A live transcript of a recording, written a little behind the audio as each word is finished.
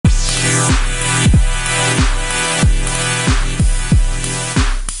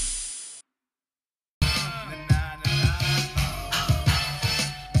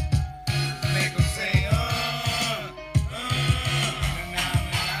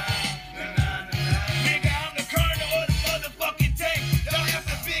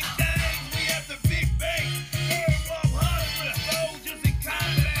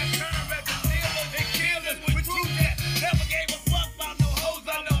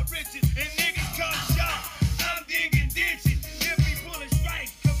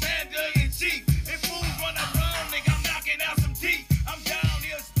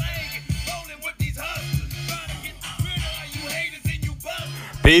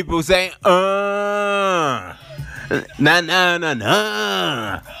People say, nah.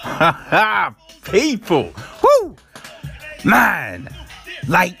 People, whoo, man.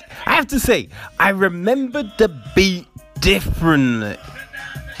 Like, I have to say, I remember the beat differently,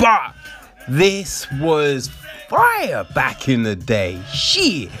 but this was fire back in the day.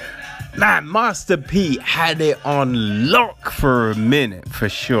 Shit, man, Master P had it on lock for a minute, for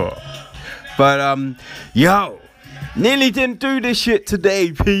sure. But, yo, nearly didn't do this shit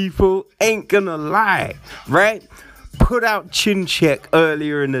today, people. Ain't gonna lie, right? Put out Chin Check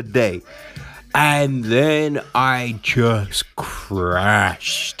earlier in the day, and then I just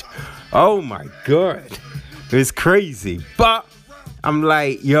crashed. Oh my god, it was crazy. But I'm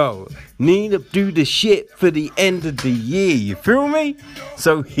like, yo, need to do the shit for the end of the year, you feel me?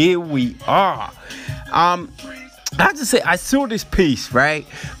 So here we are. I have to say, I saw this piece, right?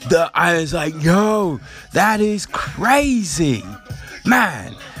 I was like, yo, that is crazy,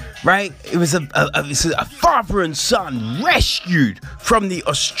 man. Right? It was a father and son rescued from the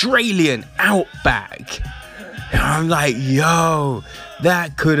Australian outback. And I'm like, yo,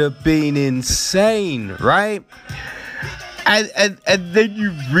 that could have been insane, right? And then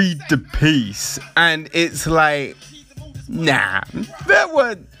you read the piece, and it's like, nah, that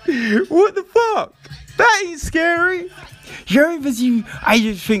one, what the fuck? That ain't scary. I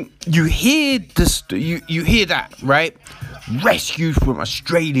just think you hear you hear that, right? Rescued from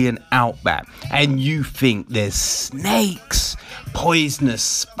Australian outback, and you think there's snakes, poisonous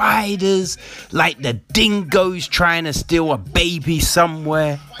spiders, like the dingoes trying to steal a baby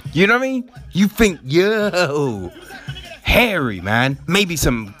somewhere. You know what I mean? You think, yo, hairy, man. Maybe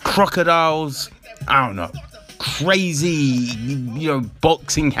some crocodiles, I don't know, crazy,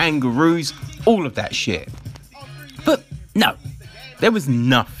 boxing kangaroos, all of that shit. But no, there was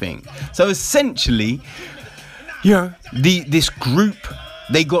nothing. So essentially, this group,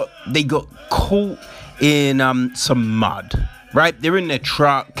 they got caught in some mud, right? They're in their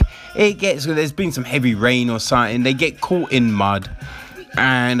truck. There's been some heavy rain or something. They get caught in mud,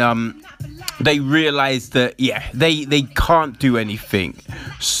 and they realize that they can't do anything.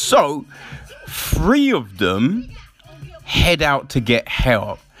 So 3 of them head out to get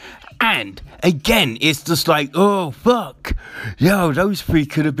help. And again, it's just like, oh fuck, yo, those 3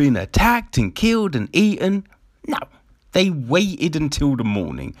 could have been attacked and killed and eaten. No, they waited until the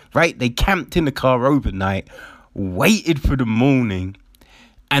morning, right? They camped in the car overnight, waited for the morning,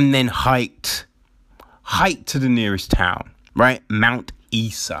 and then hiked to the nearest town, right? Mount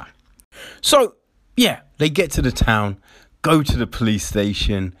Isa. So, they get to the town, go to the police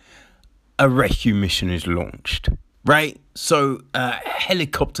station, a rescue mission is launched, right? So a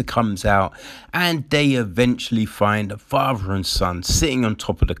helicopter comes out, and they eventually find a father and son sitting on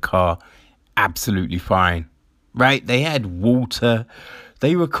top of the car, absolutely fine. Right, they had water,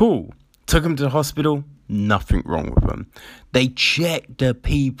 they were cool. Took them to the hospital, nothing wrong with them. They checked the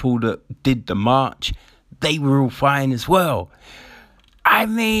people that did the march, they were all fine as well. I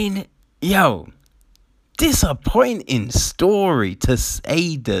mean, yo, disappointing story to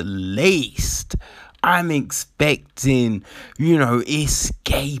say the least. I'm expecting,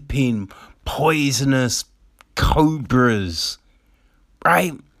 escaping poisonous cobras,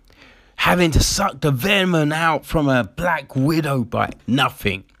 right? Having to suck the venom out from a black widow bite.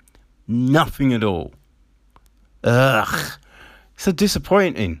 Nothing at all. Ugh. It's a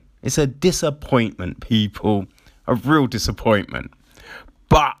disappointing. It's a disappointment, people. A real disappointment.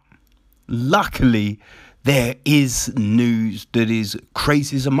 But luckily, there is news that is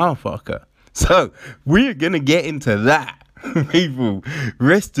crazy as a motherfucker. So we're going to get into that. People,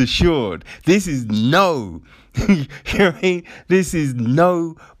 rest assured, this is no, you know what I mean? This is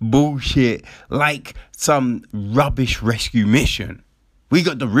no bullshit like some rubbish rescue mission. We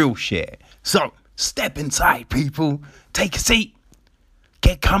got the real shit. So step inside, people. Take a seat.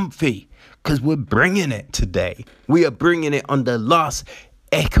 Get comfy, because we're bringing it today. We are bringing it on the last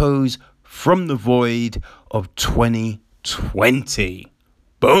echoes from the void of 2020.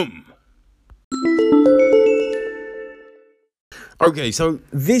 Boom. Okay, so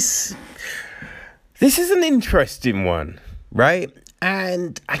this is an interesting one, right?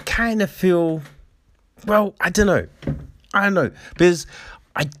 And I kind of feel, well, I don't know, because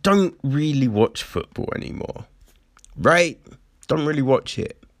I don't really watch football anymore, right? Don't really watch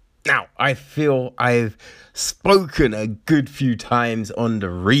it. Now, I feel I've spoken a good few times on the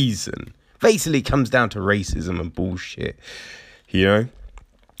reason. Basically, it comes down to racism and bullshit,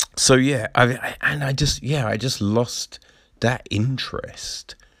 So I just lost that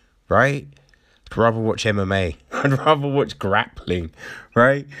interest, right? I'd rather watch MMA. I'd rather watch grappling,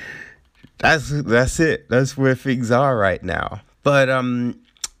 right? That's it. That's where things are right now. But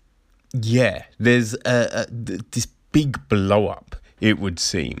yeah, there's this big blow up, it would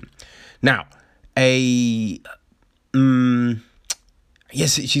seem. Now, yes,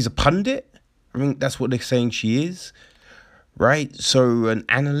 she's a pundit. I think that's what they're saying she is, right? So an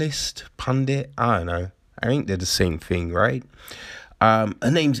analyst, pundit, I don't know. I think they're the same thing, right? Her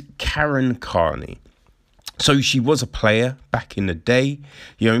name's Karen Carney. So she was a player back in the day.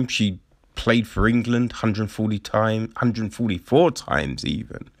 She played for England 144 times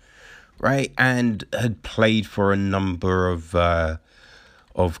even, right? And had played for a number of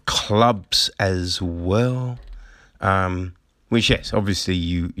clubs as well. Which, yes, obviously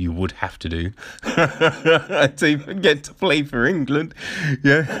you would have to do to even get to play for England.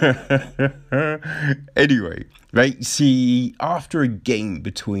 Yeah. Anyway, right, see, after a game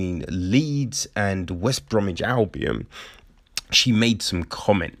between Leeds and West Bromwich Albion, she made some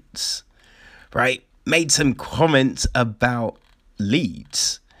comments, right? Made some comments about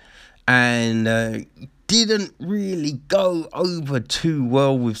Leeds and didn't really go over too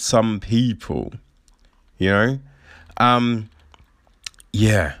well with some people,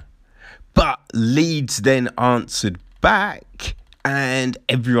 Yeah, but Leeds then answered back and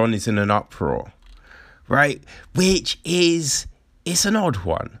everyone is in an uproar, right? It's an odd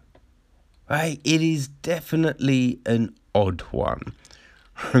one, right? It is definitely an odd one,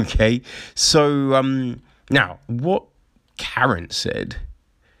 okay? So, now, what Karen said,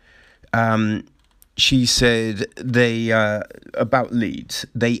 she said about Leeds,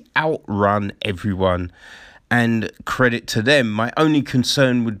 they outrun everyone. And credit to them. My only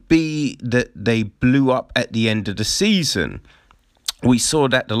concern would be that they blew up at the end of the season. We saw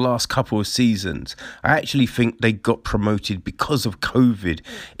that the last couple of seasons. I actually think they got promoted because of COVID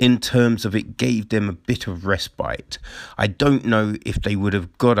in terms of it gave them a bit of respite. I don't know if they would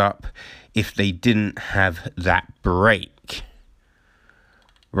have got up if they didn't have that break.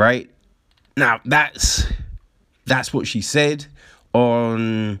 Right? Now, that's what she said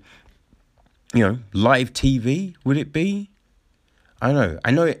on live TV, would it be? I don't know.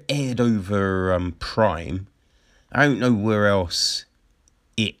 I know it aired over Prime. I don't know where else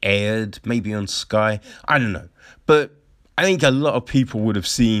it aired. Maybe on Sky. I don't know. But I think a lot of people would have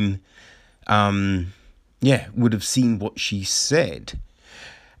seen, what she said.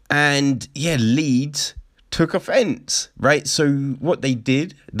 And, Leeds took offence, right? So what they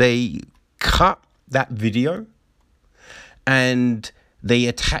did, they cut that video and they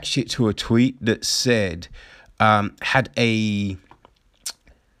attached it to a tweet that said, had a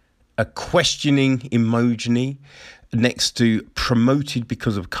questioning emoji next to promoted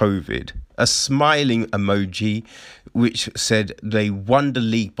because of COVID, a smiling emoji which said they won the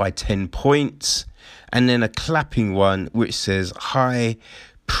league by 10 points, and then a clapping one which says, hi,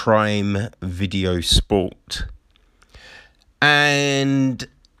 Prime Video Sport. And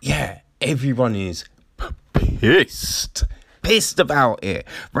everyone is pissed about it,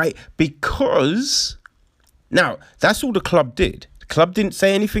 right? Because now that's all the club did. The club didn't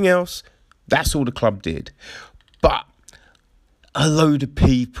say anything else. That's all the club did. But a load of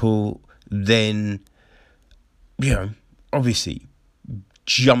people then, obviously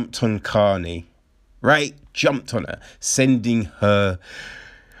jumped on Carney, right? Jumped on her, sending her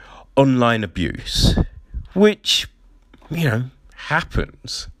online abuse, which,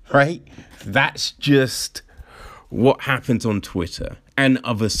 happens, right? That's just what happens on Twitter and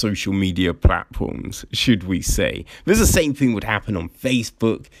other social media platforms, should we say. There's the same thing would happen on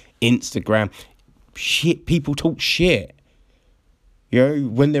Facebook, Instagram. People talk shit.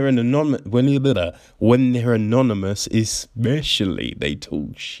 When they're anonymous, when they're anonymous, especially, they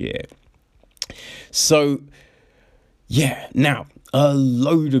talk shit. So, now a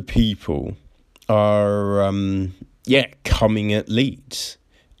load of people are, coming at Leeds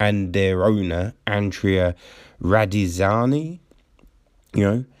and their owner, Andrea Radizani.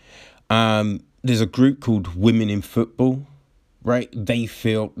 There's a group called Women in Football, right? They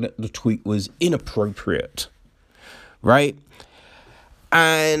feel that the tweet was inappropriate, right?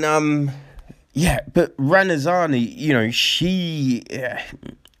 And but Radizani, she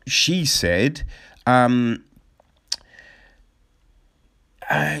said,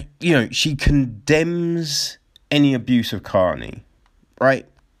 she condemns any abuse of Carney, right?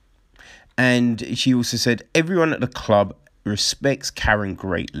 And she also said, everyone at the club respects Karen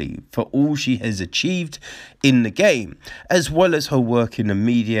greatly for all she has achieved in the game, as well as her work in the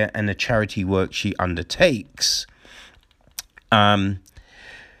media and the charity work she undertakes. But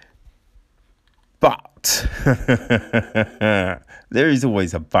there is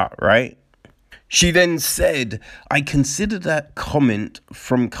always a but, right? She then said, I consider that comment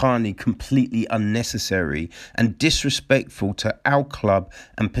from Carney completely unnecessary and disrespectful to our club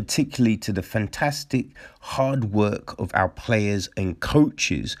and particularly to the fantastic hard work of our players and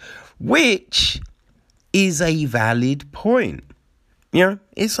coaches, which is a valid point.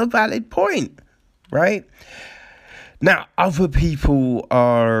 It's a valid point, right? Now, other people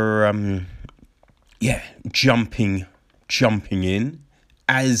are, jumping in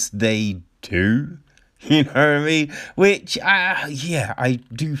as they do, you know what I mean? Which, I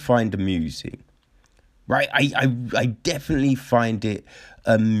do find amusing, right? I definitely find it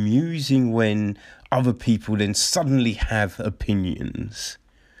amusing when other people then suddenly have opinions,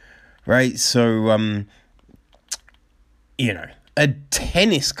 right? So, a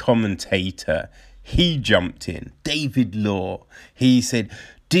tennis commentator, he jumped in, David Law. He said,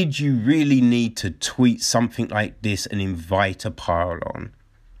 did you really need to tweet something like this and invite a pile on?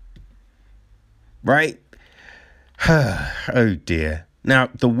 Right? Oh dear. Now,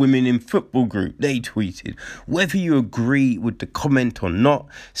 the Women in Football group, they tweeted, whether you agree with the comment or not,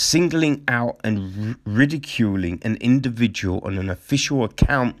 singling out and ridiculing an individual on an official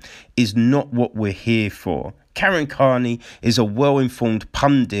account is not what we're here for. Karen Carney is a well-informed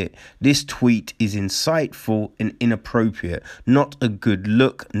pundit. This tweet is insightful and inappropriate, not a good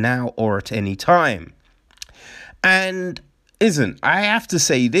look now or at any time. And I have to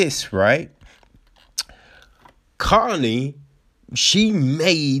say this, right? Carney, she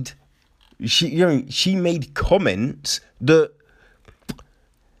made comments that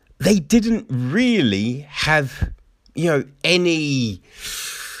they didn't really have,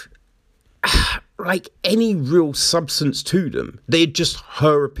 any real substance to them. They're just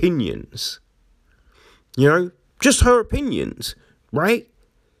her opinions. Just her opinions, right?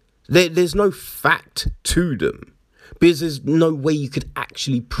 There's no fact to them because there's no way you could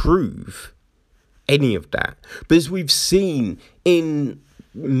actually prove any of that. But as we've seen in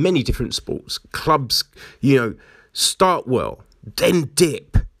many different sports, clubs, start well, then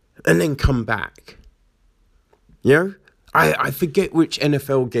dip, and then come back. I forget which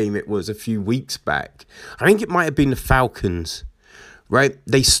NFL game it was a few weeks back. I think it might have been the Falcons, right?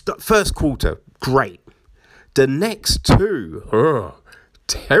 They first quarter, great. The next two,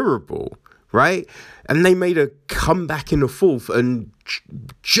 terrible, right? And they made a comeback in the fourth and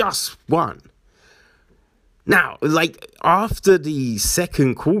just won. Now, after the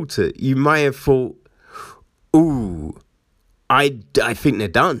second quarter, you might have thought, ooh, I think they're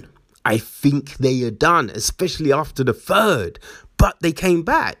done. I think they are done, especially after the third. But they came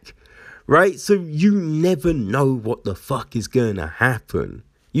back, right? So you never know what the fuck is going to happen.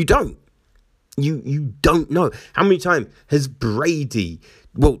 You don't. You don't know. How many times did Brady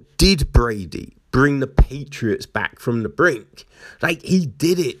bring the Patriots back from the brink? He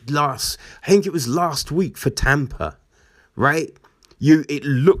did it I think it was last week for Tampa, right? It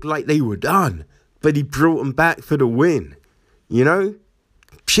looked like they were done, but he brought them back for the win,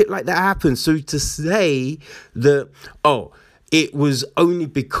 Shit like that happens. So to say that, it was only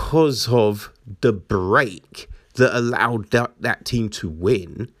because of the break that allowed that team to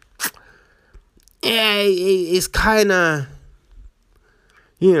win, it's kind of,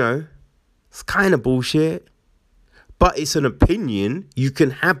 it's kind of bullshit. But it's an opinion. You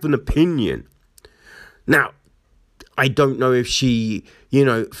can have an opinion. Now, I don't know if she,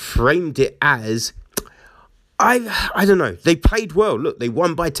 framed it as, I don't know. They played well. Look, they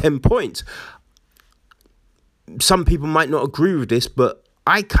won by 10 points. Some people might not agree with this, but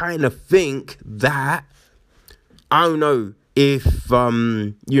I kind of think that, I don't know if,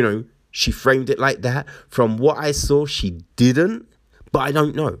 she framed it like that. From what I saw, she didn't. But I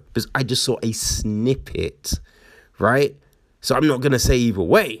don't know, because I just saw a snippet, right? So I'm not going to say either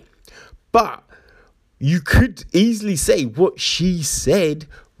way. But you could easily say what she said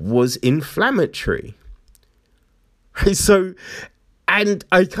was inflammatory. So, and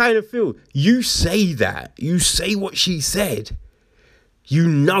I kind of feel, you say that, you say what she said,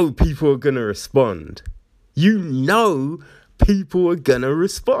 people are going to respond. People are going to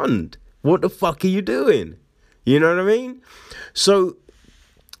respond. What the fuck are you doing? You know what I mean? So,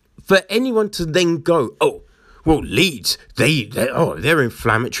 for anyone to then go, Leeds, they're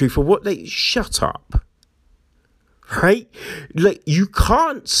inflammatory for what they... Shut up. Right? You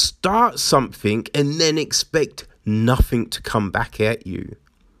can't start something and then expect nothing to come back at you.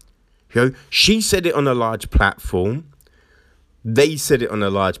 She said it on a large platform. They said it on a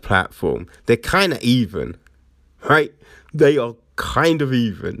large platform. They're kind of even. Right? They are kind of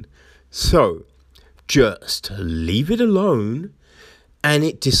even. So, just leave it alone and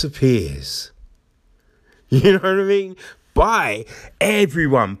it disappears. You know what I mean? by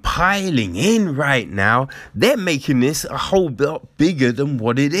everyone piling in right now. They're making this a whole lot bigger than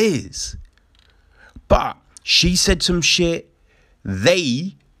what it is. But she said some shit.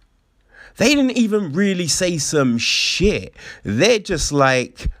 They didn't even really say some shit. They're just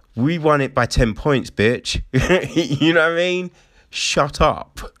like, we won it by 10 points, bitch. You know what I mean? Shut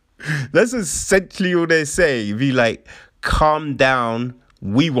up. That's essentially all they're saying. Be like, calm down.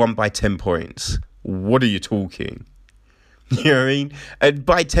 We won by 10 points. What are you talking? You know what I mean? And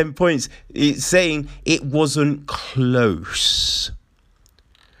by 10 points, it's saying it wasn't close.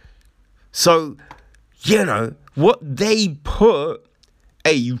 So, you know, what they put,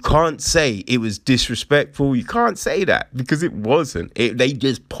 hey, you can't say it was disrespectful. You can't say that because it wasn't. They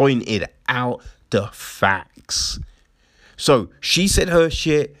just pointed out the facts. So she said her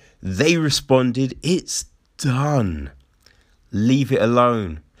shit. They responded. It's done. Leave it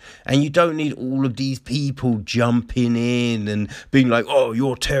alone. And you don't need all of these people jumping in and being like, oh,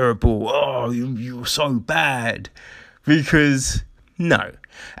 you're terrible. Oh, you're so bad. Because, no.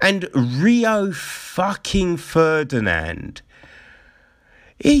 And Rio fucking Ferdinand,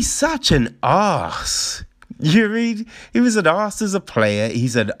 he's such an arse. You read? He was an arse as a player.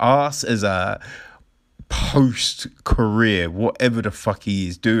 He's an arse as a post-career, whatever the fuck he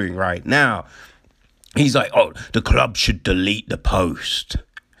is doing right now. He's like, oh, the club should delete the post.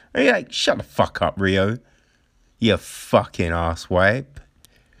 And you're like, shut the fuck up, Rio. You fucking arsewipe.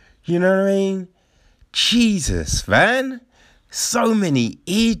 You know what I mean? Jesus, man. So many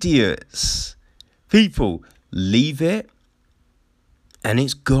idiots. People, leave it and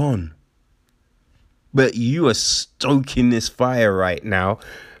it's gone. But you are stoking this fire right now,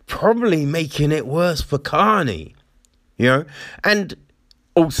 probably making it worse for Carney. You know? And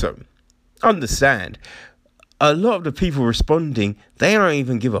also, understand, a lot of the people responding, they don't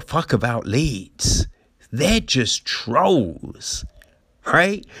even give a fuck about Leeds. They're just trolls,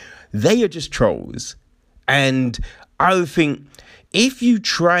 right? They are just trolls. And I would think, if you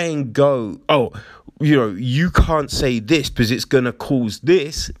try and go, oh, you know, you can't say this because it's going to cause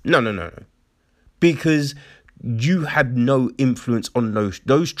this. No. Because you have no influence on those.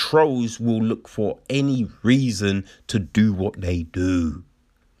 Those trolls will look for any reason to do what they do.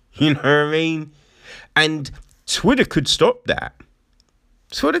 You know what I mean? And Twitter could stop that.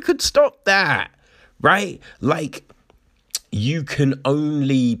 Twitter could stop that, right? Like, you can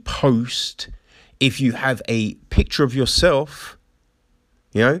only post if you have a picture of yourself.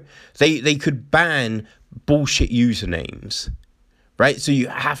 You know, they could ban bullshit usernames, right? So you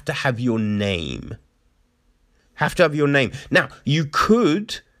have to have your name. Now, you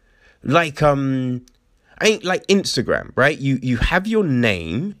could, like Instagram, right? You have your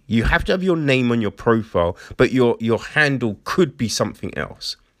name. You have to have your name on your profile, but your handle could be something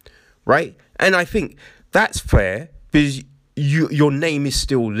else, right? And I think that's fair because your name is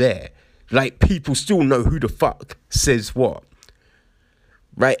still there. Like, people still know who the fuck says what,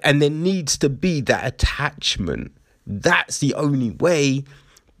 right? And there needs to be that attachment. That's the only way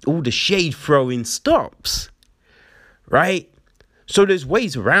all the shade throwing stops, right? So there's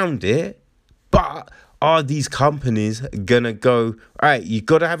ways around it, but are these companies gonna go, all right, you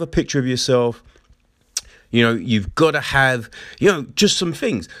got to have a picture of yourself. You know, you've got to have, you know, just some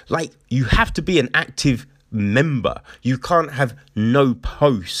things. Like, you have to be an active member. You can't have no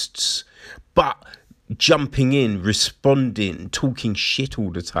posts, but jumping in, responding, talking shit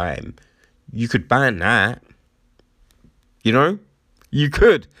all the time. You could ban that. You know? You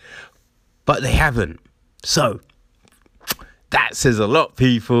could. But they haven't. So, that says a lot,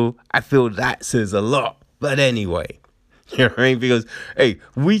 people. I feel that says a lot. But anyway, you know what I mean? Because, hey,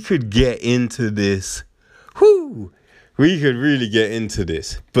 we could get into this. Whoo! We could really get into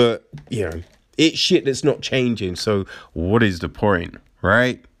this. But, you know, it's shit that's not changing. So, what is the point,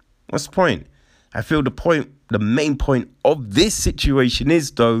 right? What's the point? I feel the main point of this situation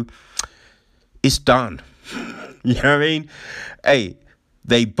is, though, it's done. You know what I mean? Hey,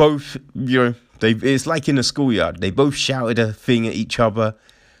 they both, you know, it's like in a schoolyard. They both shouted a thing at each other.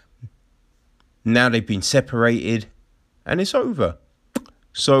 Now they've been separated and it's over.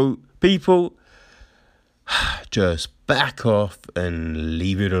 So, people, just back off and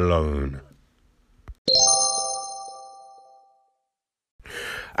leave it alone.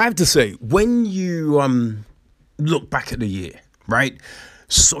 I have to say, when you look back at the year, right?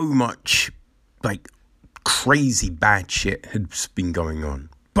 So much, like, crazy bad shit has been going on.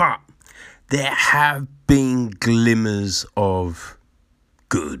 But there have been glimmers of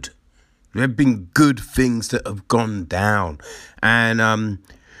good. There have been good things that have gone down. And,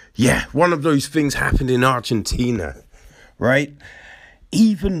 yeah, one of those things happened in Argentina, right?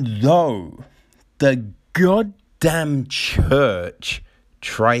 Even though the goddamn damn church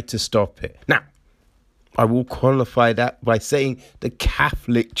tried to stop it. Now, I will qualify that by saying the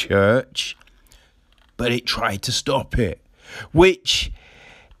Catholic Church, but it tried to stop it, which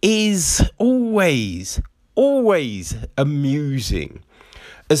is always amusing,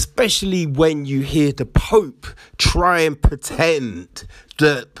 especially when you hear the Pope try and pretend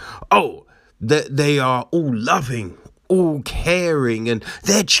that they are all loving, all caring, and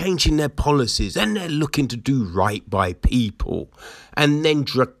they're changing their policies and they're looking to do right by people. And then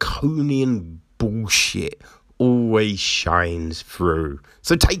draconian bullshit always shines through.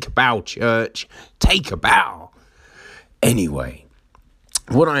 So take a bow, church. Take a bow. Anyway,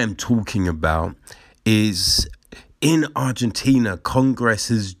 what I am talking about is in Argentina, Congress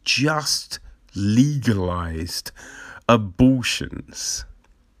has just legalized abortions.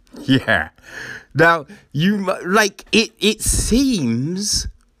 Yeah. Now, it seems,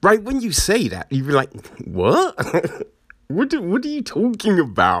 right, when you say that, you'd be like, what? What are you talking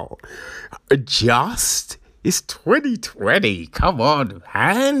about? Just? It's 2020. Come on,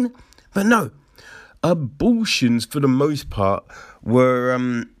 man. But no, abortions, for the most part,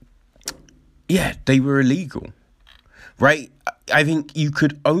 were, they were illegal, right? I think you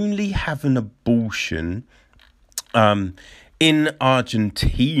could only have an abortion in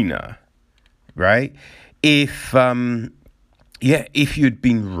Argentina, right? If you'd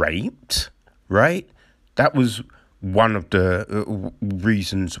been raped, right? That was one of the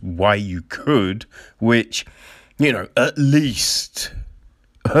reasons why you could, which, at least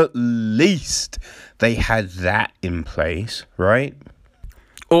they had that in place, right?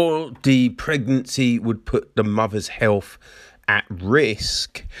 Or the pregnancy would put the mother's health at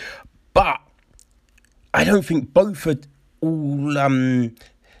risk. But I don't think both are all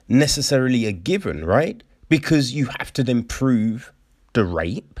necessarily a given, right? Because you have to then prove the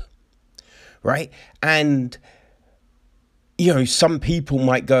rape, right? And, some people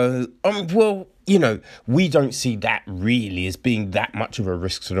might go, we don't see that really as being that much of a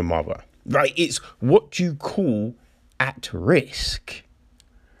risk to the mother, right? It's what you call at risk.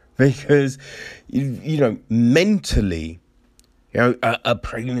 Because, mentally, a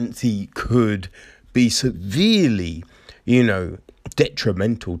pregnancy could be severely,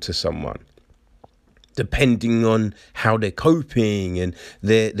 detrimental to someone, depending on how they're coping and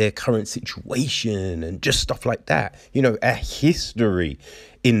their current situation and just stuff like that. A history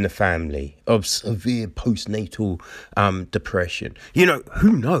in the family of severe postnatal depression.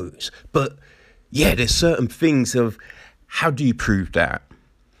 Who knows? But yeah, there's certain things of how do you prove that?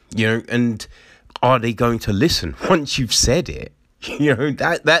 And are they going to listen once you've said it?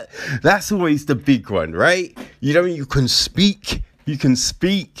 That's always the big one, right? You can speak,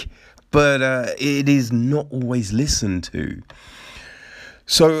 but it is not always listened to.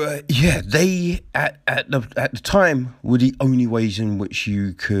 So they at the time were the only ways in which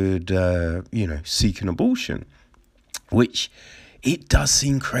you could seek an abortion, which it does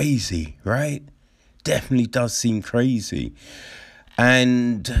seem crazy, right? Definitely does seem crazy.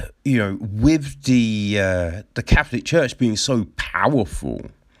 And, with the Catholic Church being so powerful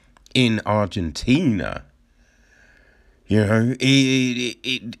in Argentina,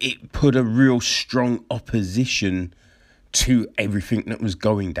 it put a real strong opposition to everything that was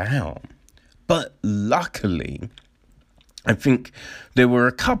going down. But luckily, I think there were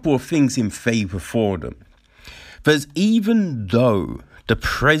a couple of things in favor for them. Because even though the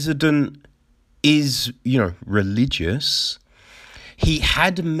president is, religious, he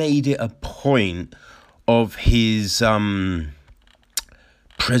had made it a point of his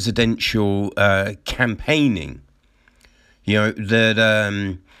presidential campaigning,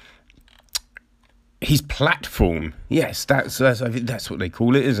 that his platform, yes, that's I think that's what they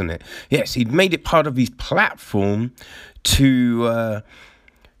call it, isn't it? Yes, he'd made it part of his platform to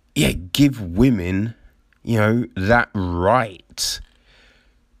give women, that right.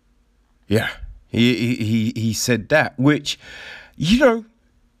 Yeah, he said that, which, I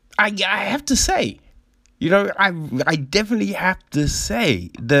have to say, I definitely have to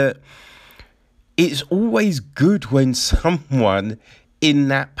say that it's always good when someone in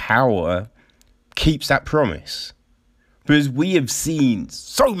that power keeps that promise. Because we have seen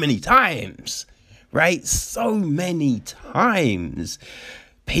so many times, right? So many times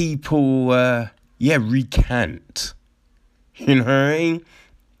people, recant. You know what I mean?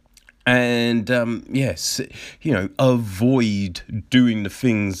 And, avoid doing the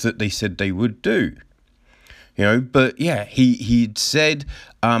things that they said they would do. But yeah, he'd said,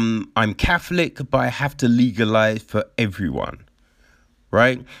 I'm Catholic, but I have to legalize for everyone.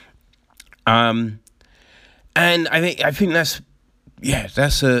 Right? And I think that's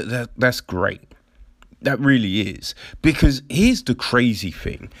great. That really is. Because here's the crazy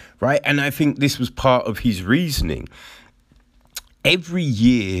thing, right? And I think this was part of his reasoning. Every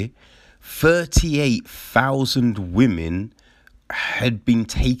year, 38,000 women had been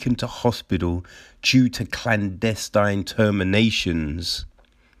taken to hospital due to clandestine terminations.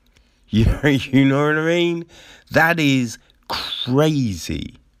 You know what I mean? That is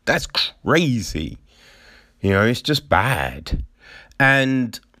crazy. That's crazy. It's just bad.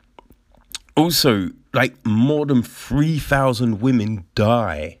 And also, like, more than 3,000 women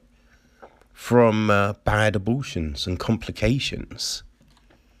die from bad abortions and complications.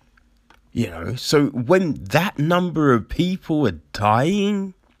 So when that number of people are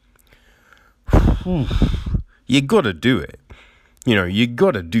dying, you gotta do it. You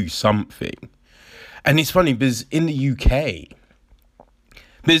gotta do something. And it's funny because in the UK,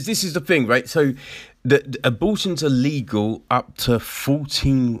 because this is the thing, right? So the abortions are legal up to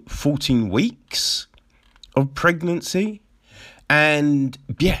 14 weeks of pregnancy. And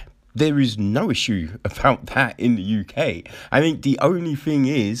yeah, there is no issue about that in the UK. I think the only thing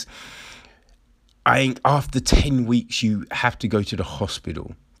is, I think after 10 weeks, you have to go to the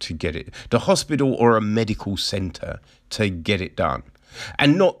hospital to get it. The hospital or a medical centre to get it done.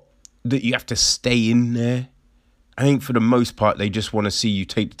 And not that you have to stay in there. I think for the most part, they just want to see you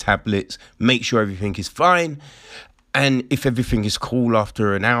take the tablets, make sure everything is fine. And if everything is cool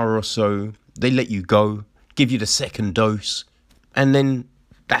after an hour or so, they let you go, give you the second dose, and then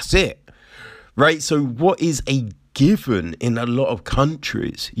that's it. Right? So what is a given in a lot of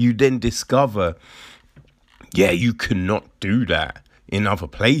countries, you then discover, you cannot do that in other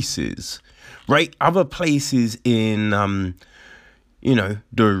places, right? Other places in, the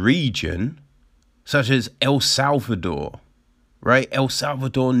region, such as El Salvador, right? El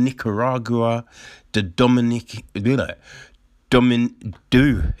Salvador, Nicaragua, the Dominican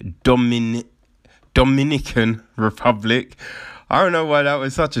Republic. I don't know why that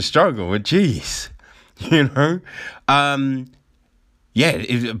was such a struggle, but geez. Abortion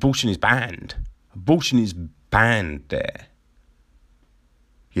is banned. Abortion is banned there.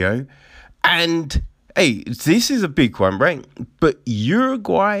 And hey, this is a big one, right? But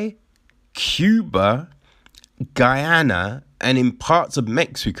Uruguay, Cuba, Guyana, and in parts of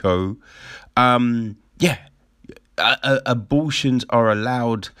Mexico, abortions are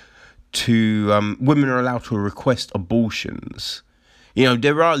allowed to, women are allowed to request abortions.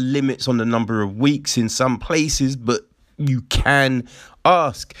 There are limits on the number of weeks in some places, but you can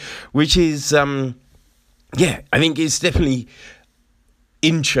ask, which is, I think it's definitely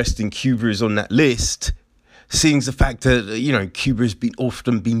interesting Cuba is on that list, seeing the fact that, Cuba has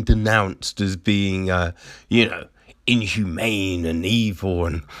often been denounced as being, inhumane and evil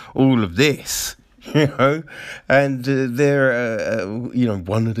and all of this. And they're,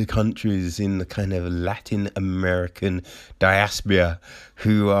 one of the countries in the kind of Latin American diaspora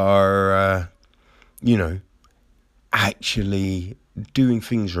who are, actually doing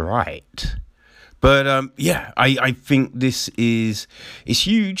things right. But, I think this is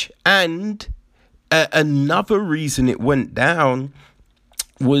huge. And another reason it went down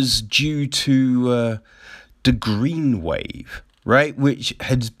was due to the Green Wave, right, which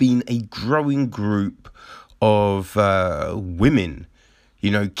has been a growing group of women,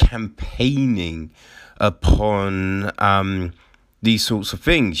 campaigning upon these sorts of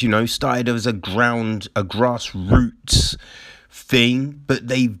things. Started as a grassroots thing, but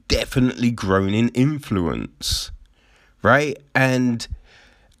they've definitely grown in influence, right? And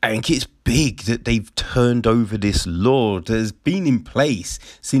I think it's big that they've turned over this law that has been in place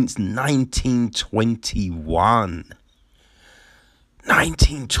since 1921.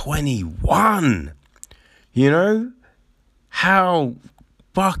 1921, how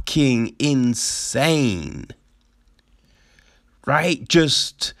fucking insane, right?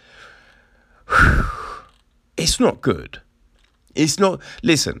 Just, it's not good. It's not,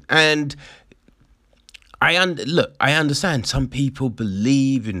 listen, and I understand some people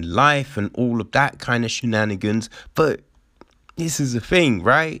believe in life and all of that kind of shenanigans, but this is the thing,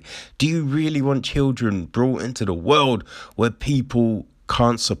 right? Do you really want children brought into the world where people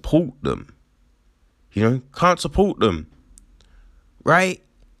can't support them? Can't support them, right?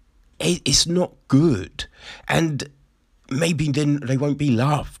 It's not good. And maybe then they won't be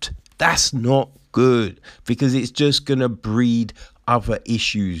loved. That's not good, because it's just going to breed other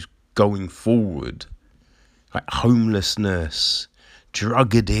issues going forward, like homelessness,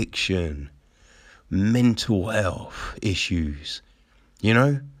 drug addiction, mental health issues,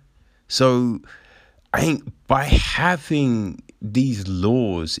 So I think by having these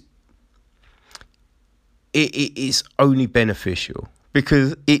laws, it is only beneficial,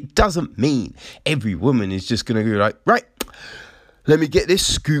 Because it doesn't mean every woman is just going to be like, right, let me get this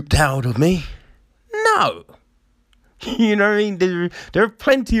scooped out of me. No. You know what I mean? There are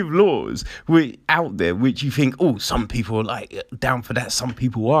plenty of laws out there which you think, oh, some people are like down for that, some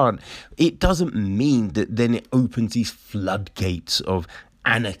people aren't. It doesn't mean that then it opens these floodgates of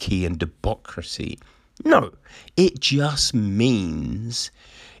anarchy and democracy. No, it just means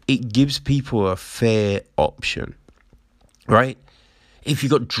it gives people a fair option, right? If you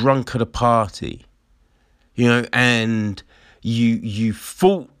got drunk at a party, you know, and you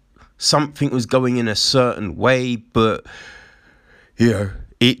thought something was going in a certain way, but, you know,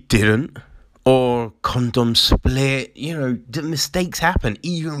 it didn't, or condom split, you know, the mistakes happen.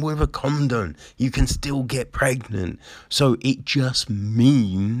 Even with a condom, you can still get pregnant. So it just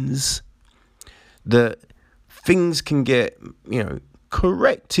means that things can get, you know,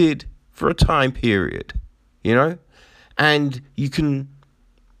 corrected for a time period, you know, and you can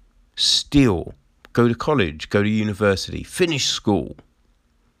still go to college, go to university, finish school.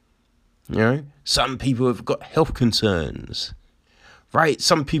 You know, some people have got health concerns, right?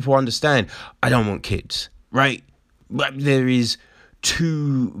 Some people understand, I don't want kids, right? But there is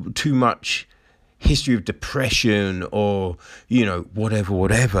too much history of depression or, you know,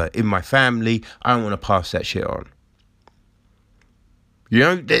 whatever in my family. I don't want to pass that shit on. You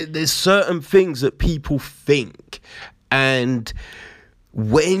know, there's certain things that people think, and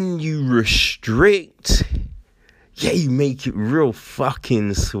when you restrict, yeah, you make it real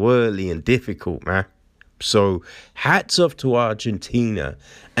fucking swirly and difficult, man. So hats off to Argentina,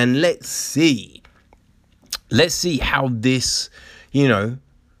 and let's see how this, you know,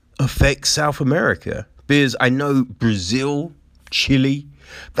 affects South America. Because I know Brazil, Chile,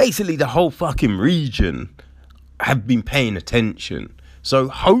 basically the whole fucking region have been paying attention. So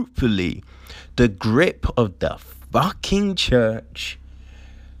hopefully the grip of the fucking church,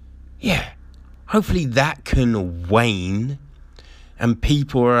 yeah, hopefully that can wane and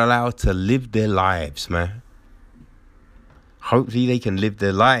people are allowed to live their lives, man. Hopefully they can live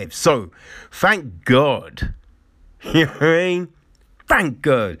their lives. So, thank God. You know what I mean? Thank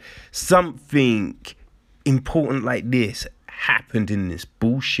God something important like this happened in this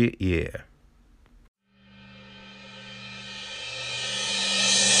bullshit year.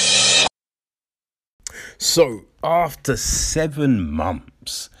 So, after 7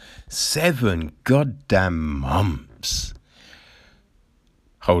 months, 7 goddamn months.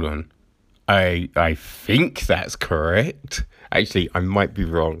 Hold on. I think that's correct. Actually, I might be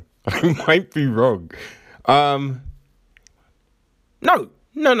wrong. No.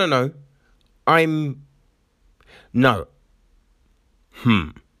 No,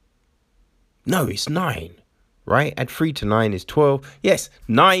 it's 9. Right? Add 3 to 9 is 12. Yes,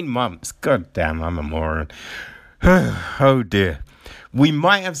 9 months. God damn, I'm a moron. Oh dear. We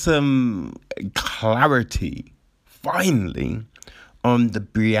might have some clarity, finally, on the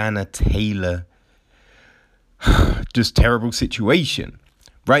Breonna Taylor just terrible situation.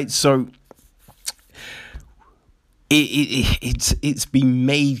 Right? So it's been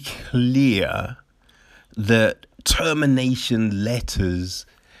made clear that termination letters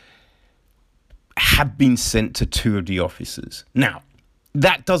have been sent to 2 of the officers. Now,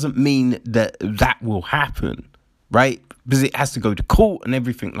 that doesn't mean that will happen, right? Because it has to go to court and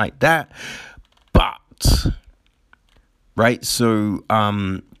everything like that. But, right, so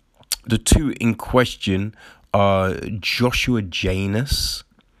the 2 in question are Joshua Janus,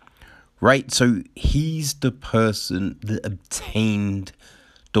 right? So he's the person that obtained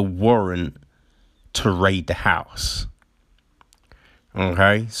the warrant to raid the house.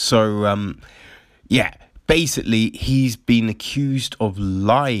 Okay, so yeah, basically he's been accused of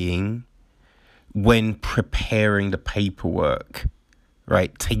lying when preparing the paperwork,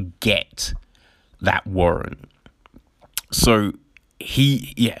 right, to get that warrant. So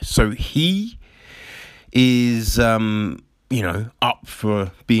he is up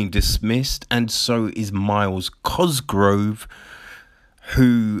for being dismissed, and so is Miles Cosgrove,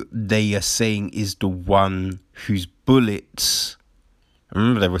 who they are saying is the one whose bullets,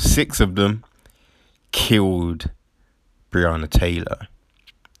 remember there were 6 of them, killed Breonna Taylor.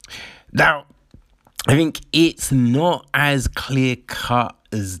 Now, I think it's not as clear cut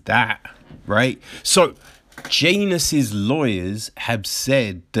as that, right? So Janus's lawyers have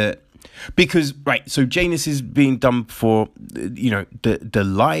said that because, right, so Janus is being done for, the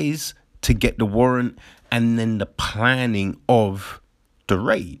lies to get the warrant and then the planning of the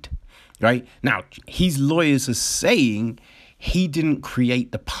raid, right? Now, his lawyers are saying he didn't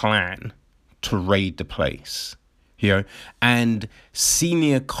create the plan to raid the place, and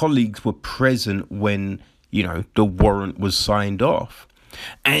senior colleagues were present when the warrant was signed off.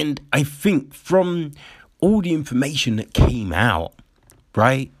 And I think from all the information that came out,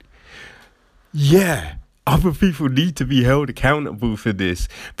 right? Yeah, other people need to be held accountable for this,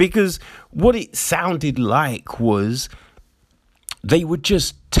 because what it sounded like was they would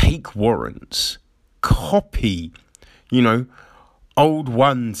just take warrants, copy, old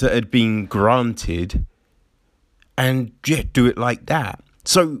ones that had been granted, and do it like that.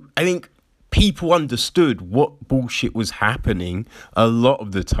 So I think people understood what bullshit was happening a lot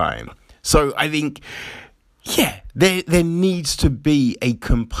of the time. So I think, there needs to be a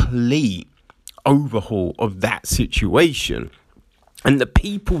complete overhaul of that situation. And the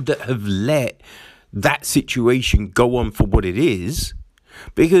people that have let that situation go on for what it is,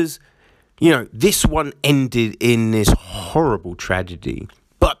 because, this one ended in this horrible tragedy.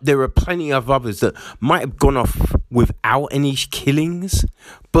 But there are plenty of others that might have gone off without any killings,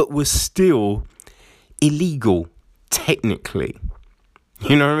 but were still illegal, technically.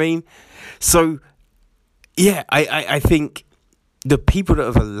 You know what I mean? So, I think the people that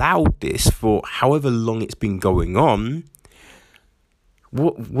have allowed this for however long it's been going on,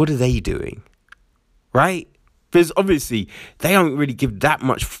 what are they doing? Right? Because obviously they don't really give that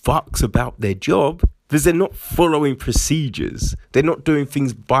much fucks about their job, because they're not following procedures. They're not doing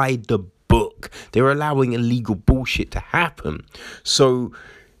things by the book. They're allowing illegal bullshit to happen. So,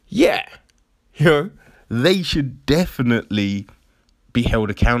 they should definitely be held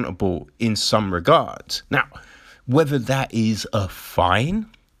accountable in some regards. Now, whether that is a fine,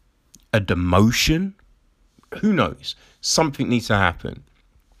 a demotion, who knows? Something needs to happen.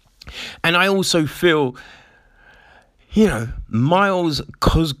 And I also feel, Miles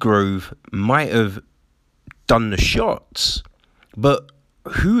Cosgrove might have done the shots, but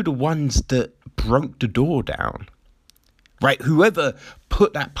who are the ones that broke the door down? Right? Whoever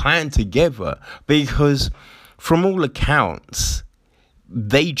put that plan together, because from all accounts,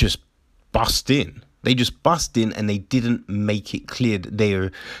 they just bust in. They just bust in and they didn't make it clear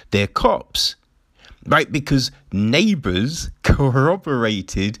that they're cops. Right? Because neighbors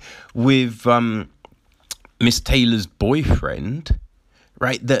corroborated with Miss Taylor's boyfriend,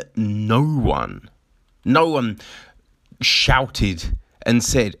 right, that no one shouted and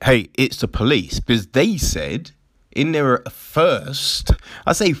said, hey, it's the police. Because they said in their first,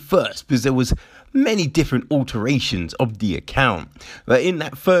 I say first because there was many different alterations of the account. But in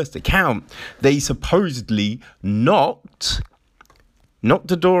that first account, they supposedly knocked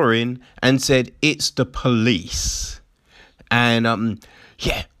the door in and said, it's the police. And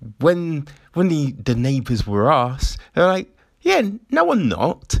when the neighbors were asked, they're like, no one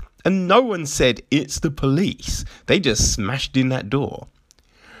knocked and no one said it's the police. They just smashed in that door.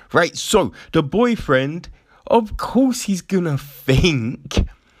 Right? So the boyfriend, of course he's gonna think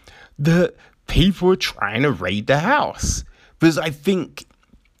that people are trying to raid the house, because I think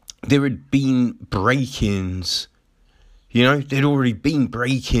there had been break-ins. There'd already been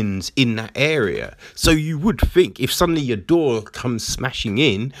break-ins in that area. So you would think if suddenly your door comes smashing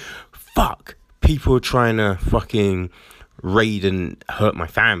in, fuck, people are trying to fucking raid and hurt my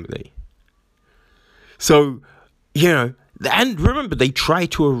family. So, and remember, they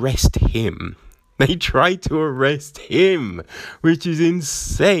tried to arrest him. Which is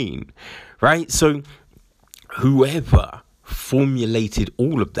insane, right? So whoever formulated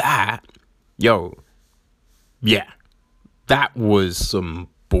all of that, that was some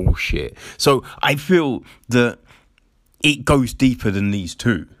bullshit. So I feel that it goes deeper than these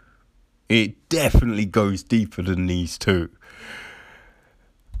two. It definitely goes deeper than these two.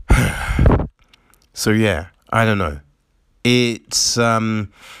 So I don't know. It's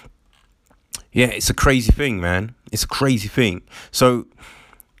it's a crazy thing, man. It's a crazy thing. So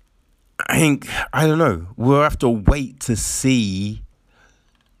I don't know. We'll have to wait to see.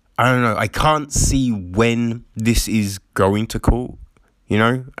 I don't know. I can't see when this is going to court,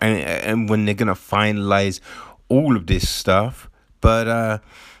 and when they're going to finalize all of this stuff. But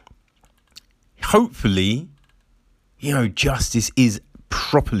hopefully, justice is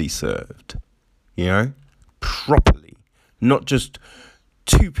properly served, properly. Not just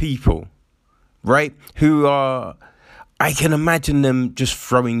two people, right? Who are, I can imagine them just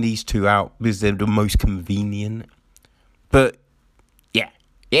throwing these two out because they're the most convenient. But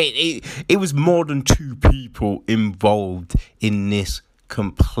it was more than two people involved in this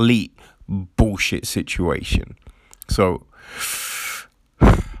complete bullshit situation. So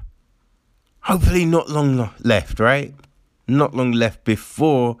hopefully not long left, right? Not long left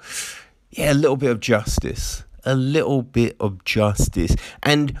before, a little bit of justice. A little bit of justice.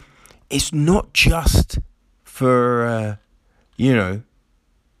 And it's not just for, Breonna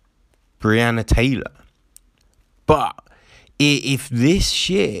Taylor. But if this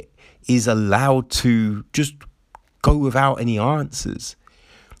shit is allowed to just go without any answers,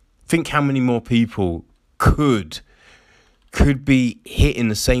 think how many more people could be hit in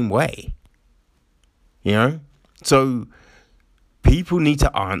the same way. You know? So people need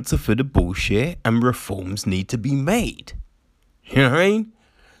to answer for the bullshit and reforms need to be made. You know what I mean?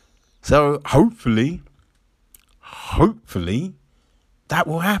 So hopefully that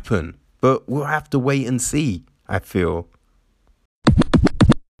will happen. But we'll have to wait and see, I feel.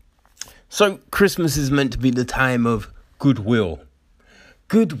 So Christmas is meant to be the time of goodwill.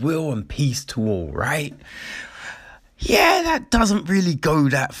 Goodwill and peace to all, right? Yeah, that doesn't really go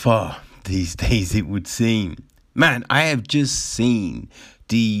that far these days, it would seem. Man, I have just seen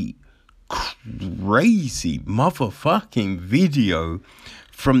the crazy motherfucking video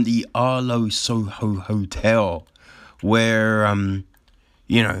from the Arlo Soho Hotel where,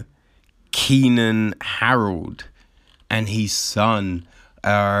 Keenan Harold and his son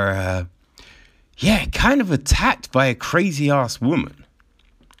are, kind of attacked by a crazy ass woman.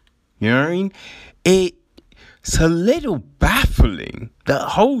 You know what I mean? It's a little baffling. The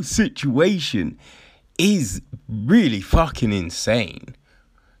whole situation is really fucking insane,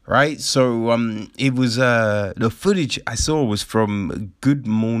 right? So it was the footage I saw was from Good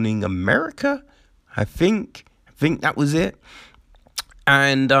Morning America, I think that was it.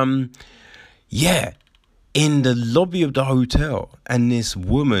 And in the lobby of the hotel, and this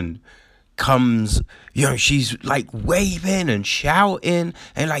woman comes, she's like waving and shouting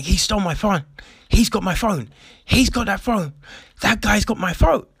and like, he stole my phone, he's got my phone, he's got that phone, that guy's got my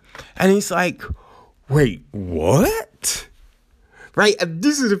phone. And it's like, wait, what? Right? And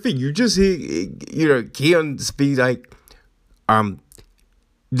this is the thing. You just hear, Keon speak like,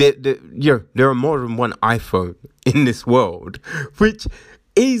 there are more than one iPhone in this world, which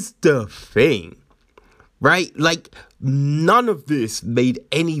is the thing, right? Like, none of this made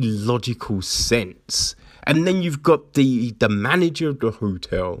any logical sense. And then you've got the manager of the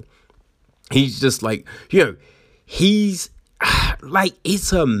hotel. He's just like, he's like,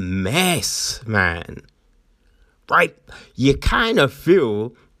 it's a mess, man. Right? You kind of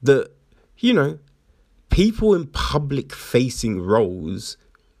feel that, people in public facing roles,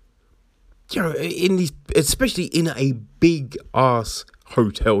 in these, especially in a big ass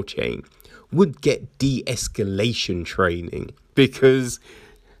hotel chain, would get de-escalation training, because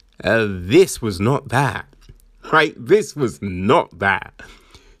this was not that, right? This was not that.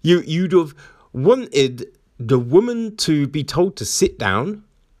 You'd have wanted the woman to be told to sit down,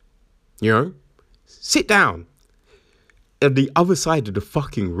 sit down at the other side of the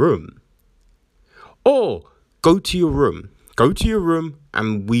fucking room, or go to your room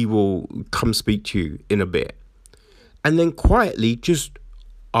and we will come speak to you in a bit, and then quietly just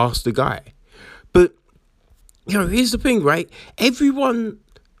ask the guy. But here's the thing, right? Everyone,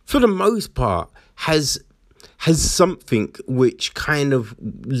 for the most part, has something which kind of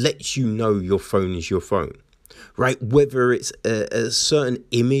lets you know your phone is your phone, right? Whether it's a certain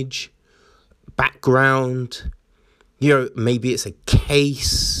image, background, maybe it's a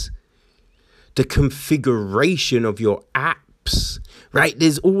case, the configuration of your apps, right?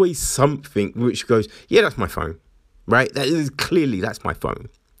 There's always something which goes, yeah, that's my phone, right? That's my phone.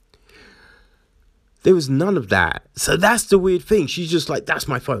 There was none of that. So that's the weird thing. She's just like, that's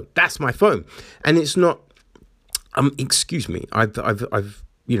my phone. And it's not, excuse me, I've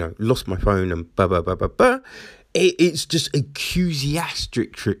lost my phone and blah, blah, blah, blah, blah. It's just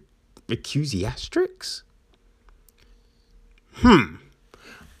accusatory. Accusatories?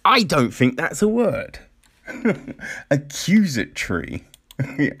 I don't think that's a word. Accusatory.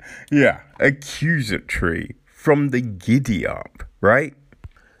 Yeah, accusatory from the giddy up, right?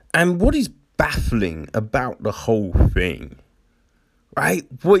 And what is baffling about the whole thing, right?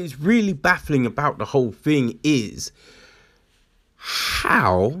 What is really baffling about the whole thing is,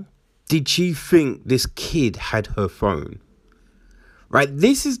 how did she think this kid had her phone? Right?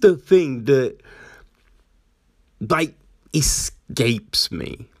 This is the thing that, like, escapes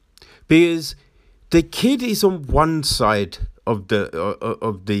me. Because the kid is on one side of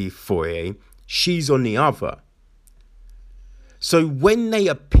the foyer, she's on the other. So when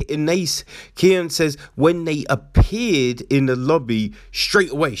Keon says when they appeared in the lobby,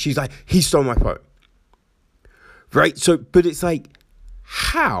 straight away she's like, he stole my phone. Right? So, but it's like,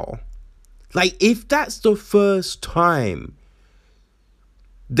 how? Like, if that's the first time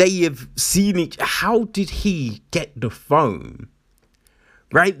they have seen each, how did he get the phone?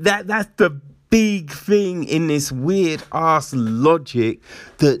 Right? That's the big thing in this weird ass logic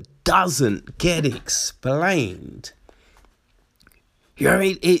that doesn't get explained. You know what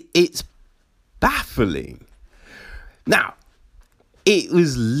I mean? It's baffling, Now, it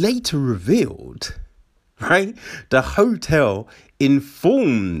was later revealed, right? The hotel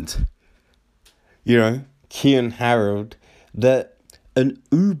informed, Keon Harold that an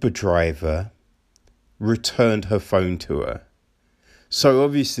Uber driver returned her phone to her. So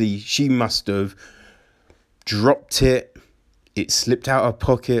obviously she must have dropped it. It slipped out her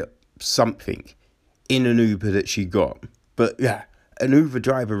pocket, something in an Uber that she got. But yeah, an Uber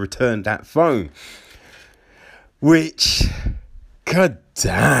driver returned that phone. Which, god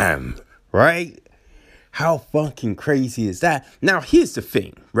damn, right? How fucking crazy is that? Now, here's the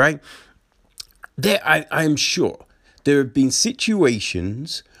thing, right? I'm sure there have been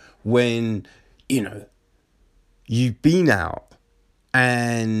situations when, you've been out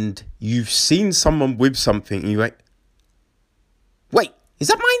and you've seen someone with something and you're like, wait, is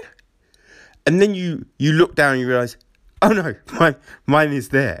that mine? And then you look down and you realize, oh no, mine is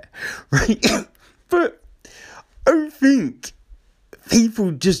there, right? But I think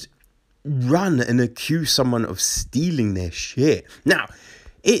people just run and accuse someone of stealing their shit. Now,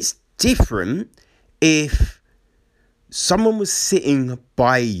 it's different if someone was sitting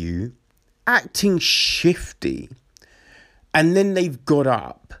by you, acting shifty, and then they've got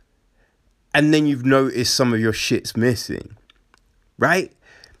up, and then you've noticed some of your shit's missing, right?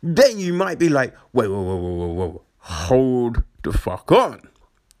 Then you might be like, whoa, hold the fuck on.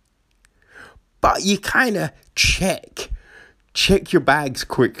 But you kind of check your bags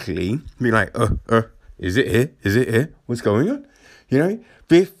quickly, be like, is it here? Is it here? What's going on?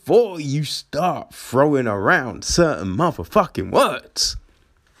 Before you start throwing around certain motherfucking words.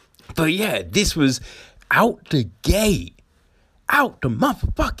 But yeah, this was out the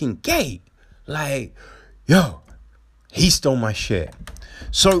motherfucking gate. Like, yo, he stole my shit.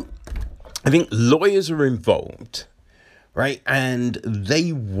 So I think lawyers are involved, right? And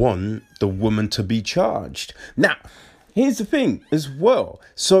they want the woman to be charged. Now, here's the thing as well.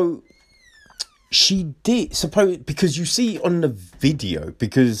 So she did, because you see on the video,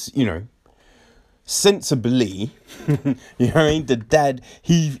 because, sensibly, the dad,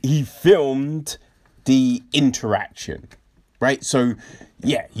 he filmed the interaction, right? So,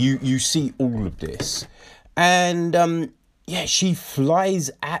 yeah, you see all of this. And, she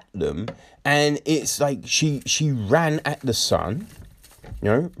flies at them, and it's like she ran at the son,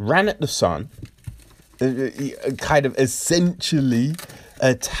 kind of essentially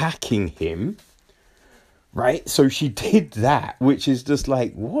attacking him, right? So she did that, which is just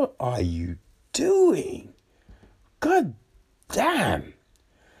like, what are you doing? God damn.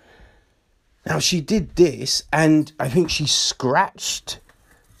 Now, she did this, and I think she scratched,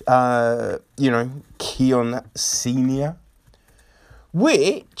 Keon Sr.,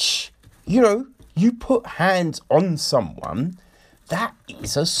 which, you put hands on someone, that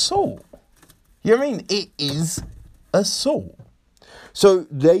is assault. You know what I mean? It is assault. So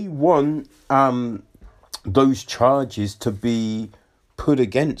they want those charges to be put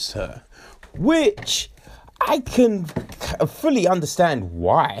against her, which I can fully understand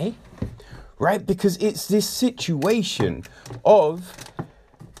why, right? Because it's this situation of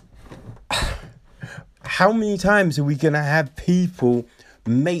how many times are we going to have people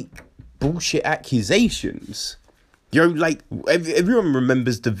make bullshit accusations? Like, everyone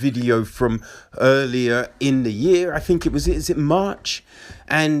remembers the video from earlier in the year. I think is it March?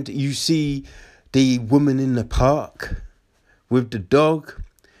 And you see the woman in the park with the dog,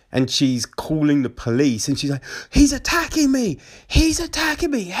 and she's calling the police, and she's like, he's attacking me,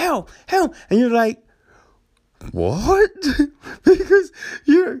 help. And you're like, what? Because,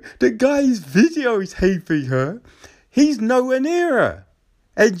 the guy's video is taping her. He's nowhere near her.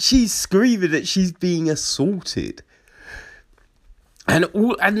 And she's screaming that she's being assaulted. And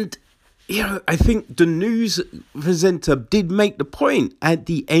I think the news presenter did make the point at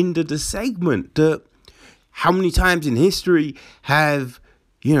the end of the segment that how many times in history have,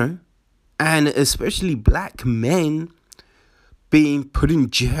 and especially black men being put in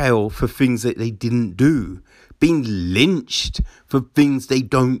jail for things that they didn't do, being lynched for things they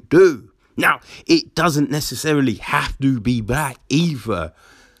don't do. Now, it doesn't necessarily have to be black either,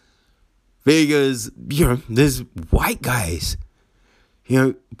 because, there's white guys,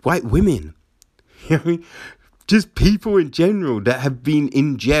 white women, just people in general that have been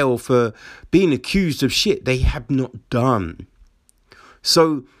in jail for being accused of shit they have not done.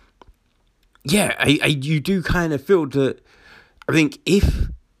 So, yeah, you do kind of feel that, I think if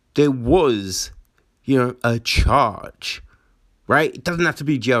there was, a charge, right? It doesn't have to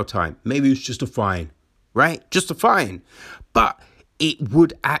be jail time. Maybe it's just a fine, right? Just a fine. But it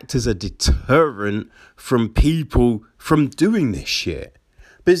would act as a deterrent from people from doing this shit.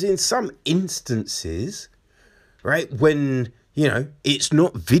 Because in some instances, right? When, it's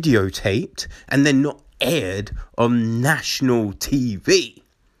not videotaped and then not aired on national TV,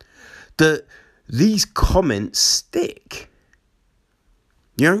 that these comments stick.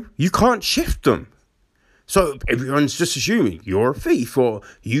 You can't shift them. So everyone's just assuming you're a thief or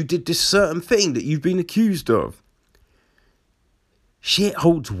you did this certain thing that you've been accused of. Shit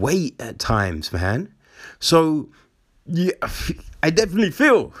holds weight at times, man. So, yeah, I definitely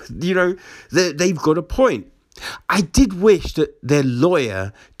feel, that they've got a point. I did wish that their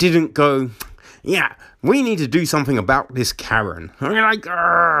lawyer didn't go, yeah, we need to do something about this Karen. I'm like,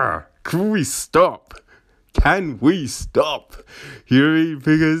 can we stop? Can we stop? You know what I mean?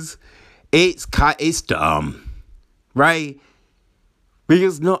 Because it's dumb, right?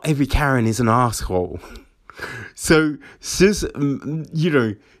 Because not every Karen is an asshole. So, just,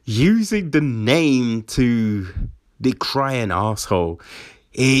 using the name to decry an asshole,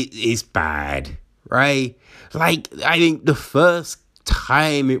 it is bad, right? Like, I think the first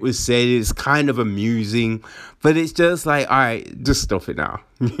time it was said is kind of amusing, but it's just like, all right, just stop it now.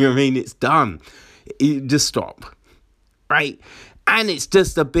 You know what I mean? It's done. Just stop, right? And it's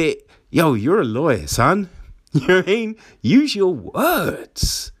just a bit, you're a lawyer, son. You know what I mean? Use your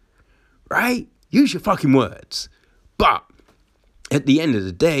words, right? Use your fucking words. But at the end of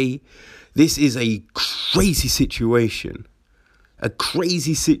the day, this is a crazy situation. A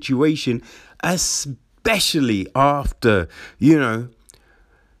crazy situation, especially after, the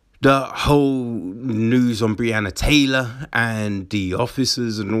whole news on Breonna Taylor and the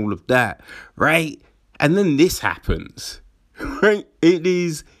officers and all of that, right? And then this happens, right? It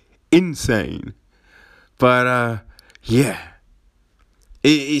is insane. But, yeah.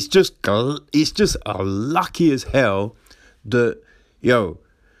 It's just lucky as hell that,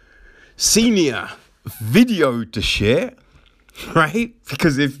 Senior videoed the shit, right?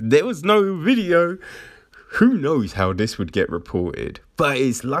 Because if there was no video, who knows how this would get reported. But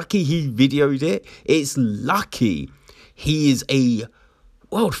it's lucky he videoed it. It's lucky he is a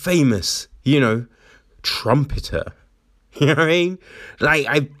world famous, trumpeter. You know what I mean? Like,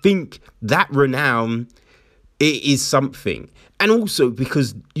 I think that renown, it is something. And also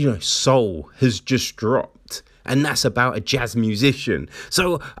because, Soul has just dropped. And that's about a jazz musician.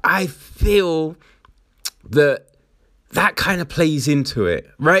 So I feel that kind of plays into it,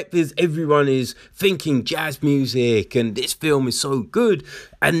 right? Because everyone is thinking jazz music and this film is so good.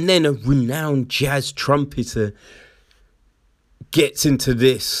 And then a renowned jazz trumpeter gets into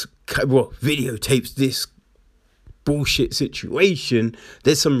this, videotapes this bullshit situation.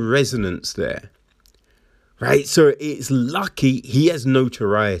 There's some resonance there. Right, so it's lucky he has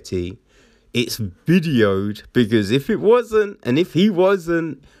notoriety. It's videoed, because if it wasn't, and if he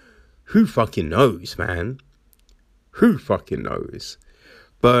wasn't, who fucking knows, man? Who fucking knows?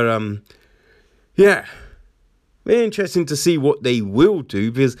 But, yeah. Very interesting to see what they will do,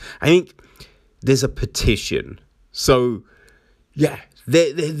 because I think there's a petition. So, yeah,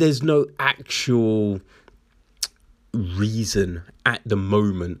 there's no actual reason at the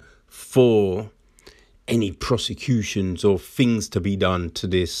moment for any prosecutions or things to be done to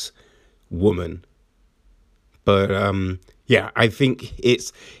this woman. But yeah, I think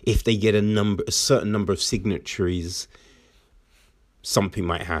it's, if they get a certain number of signatories, something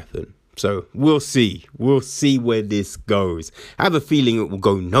might happen. So we'll see where this goes. I have a feeling it will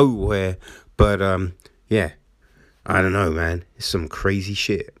go nowhere, but yeah, I don't know, man. It's some crazy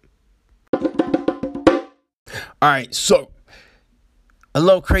shit. All right, so a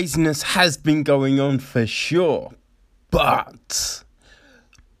lot of craziness has been going on for sure, but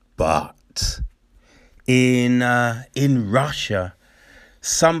in Russia,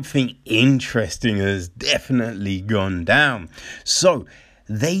 something interesting has definitely gone down. So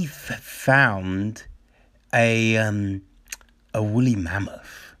they found a woolly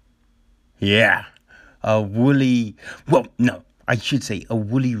mammoth. Yeah, a woolly rhino,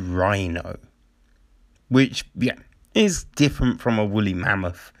 which, yeah, is different from a woolly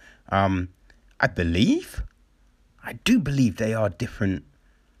mammoth. I do believe they are different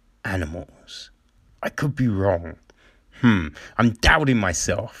animals. I could be wrong. I'm doubting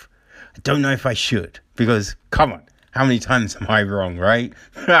myself. I don't know if I should, because, come on, how many times am I wrong, right?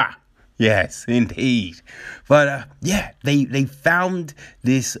 Yes, indeed. But, yeah, they found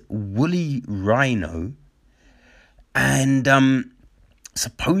this woolly rhino, and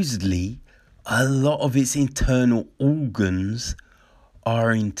supposedly a lot of its internal organs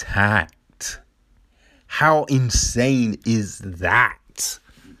are intact. How insane is that?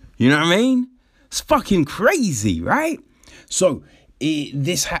 You know what I mean? It's fucking crazy, right? So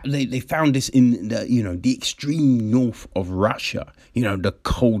they found this in the extreme north of Russia. The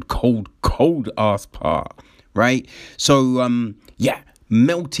cold ass part, right? So,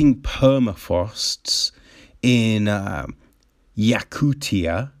 melting permafrosts in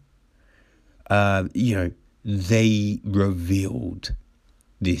Yakutia, they revealed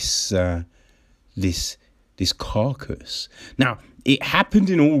this carcass. Now, it happened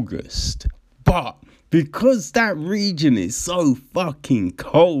in August, but because that region is so fucking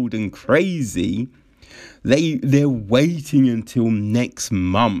cold and crazy, they're waiting until next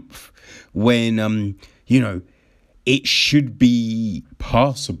month when it should be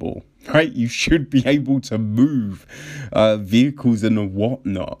passable, right? You should be able to move vehicles and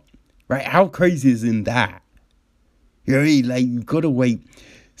whatnot, right? How crazy is in that? You know what I mean? Like, you've got to wait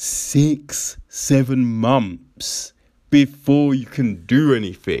 6-7 months before you can do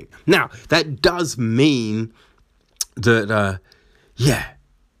anything. Now, that does mean that,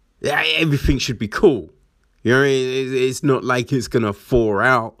 everything should be cool. You know, it's not like it's going to thaw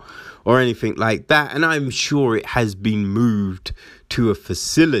out or anything like that. And I'm sure it has been moved to a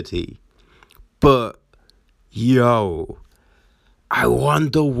facility. But, I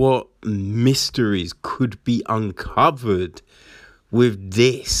wonder what mysteries could be uncovered with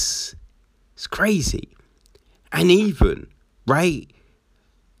this. It's crazy. And even, right?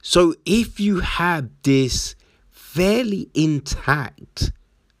 So if you have this fairly intact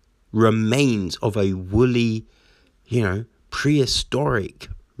remains of a woolly, prehistoric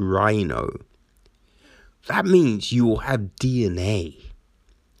rhino, that means you will have DNA,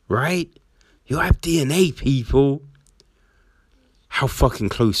 right? You'll have DNA, people. How fucking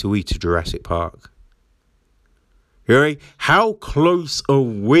close are we to Jurassic Park? Right? How close are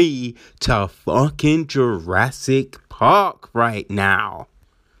we to fucking Jurassic Park right now?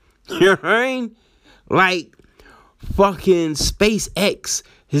 You know what I mean? Like, fucking SpaceX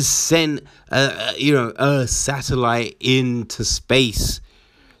has sent, a satellite into space.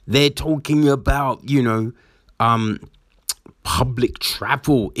 They're talking about, public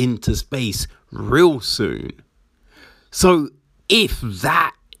travel into space real soon. So if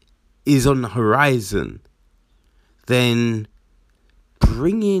that is on the horizon, then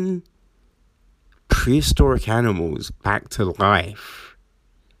bringing prehistoric animals back to life,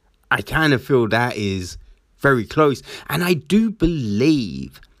 I kind of feel that is very close. And I do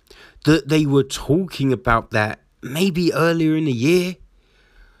believe that they were talking about that maybe earlier in the year,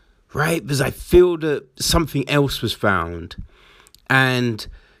 right? Because I feel that something else was found. And,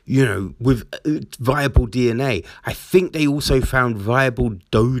 with viable DNA, I think they also found viable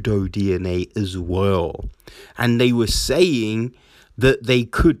dodo DNA as well. And they were saying that they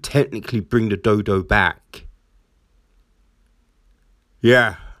could technically bring the dodo back.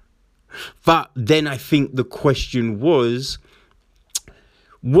 Yeah. But then I think the question was,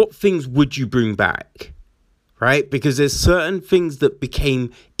 what things would you bring back? Right? Because there's certain things that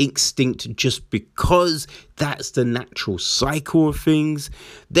became extinct just because that's the natural cycle of things.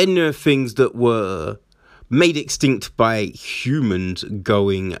 Then there are things that were made extinct by humans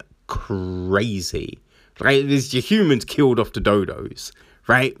going crazy. Right? There's your humans killed off the dodos.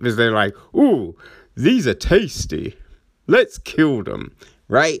 Right? Because they're like, ooh, these are tasty. Let's kill them.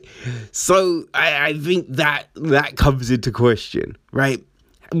 Right? So I think that comes into question. Right?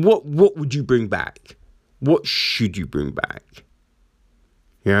 What would you bring back? What should you bring back?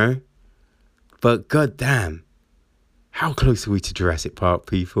 But goddamn, how close are we to Jurassic Park,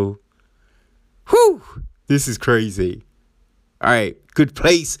 people? Whew, this is crazy. All right, good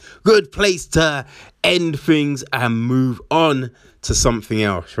place to end things and move on to something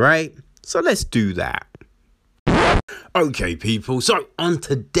else, right? So let's do that. Okay, people, so on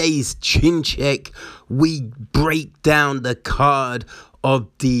today's Chin Check, we break down the card of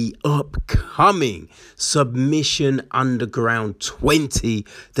the upcoming Submission Underground 20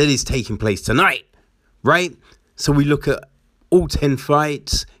 that is taking place tonight, right? So we look at all 10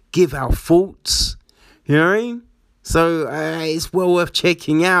 fights, give our thoughts, you know what I mean? So it's well worth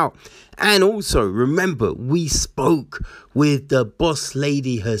checking out. And also, remember, we spoke with the boss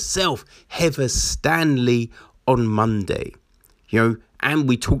lady herself, Heather Stanley, on Monday, and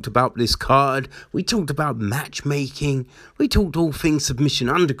we talked about this card, we talked about matchmaking, we talked all things Submission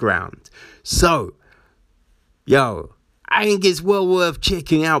Underground. So, I think it's well worth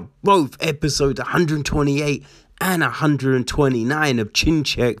checking out both episodes 128 and 129 of Chin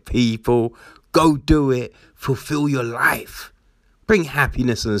Check, people. Go do it, fulfill your life, bring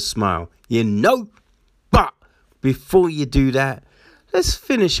happiness and a smile, But before you do that, let's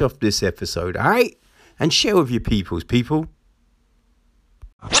finish off this episode, alright? And share with your people.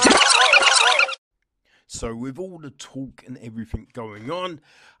 So with all the talk and everything going on,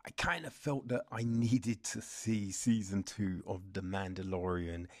 I kind of felt that I needed to see season 2 of The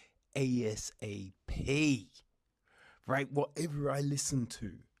Mandalorian ASAP. Right? Whatever I listen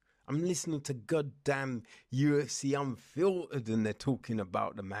to, I'm listening to goddamn UFC Unfiltered and they're talking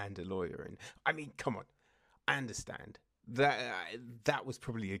about the Mandalorian. I mean, come on. I understand. That was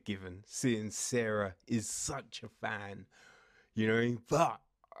probably a given, seeing Sarah is such a fan, you know, but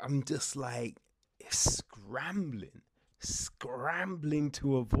I'm just like scrambling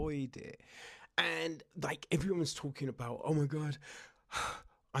to avoid it. And like everyone's talking about, oh my God,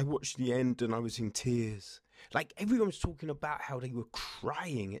 I watched the end and I was in tears. Like everyone's talking about how they were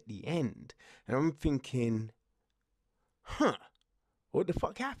crying at the end. And I'm thinking, what the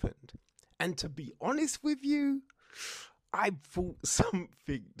fuck happened? And to be honest with you, I thought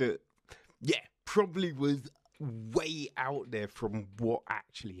something that, yeah, probably was way out there from what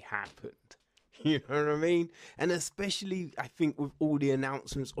actually happened. You know what I mean? And especially, I think, with all the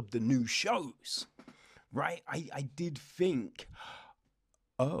announcements of the new shows, right? I did think,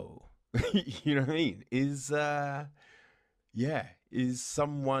 oh, you know what I mean? Is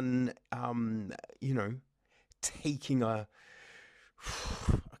someone, you know, taking a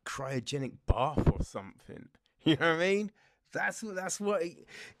cryogenic bath or something? You know what I mean? That's what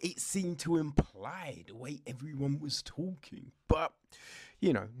it seemed to imply, the way everyone was talking. But,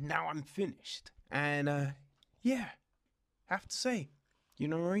 you know, now I'm finished. And, yeah, have to say, you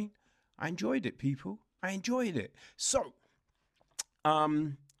know what I mean? I enjoyed it, people. I enjoyed it. So,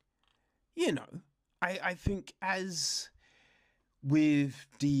 you know, I think as with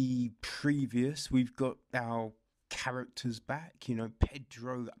the previous, we've got our characters back, you know,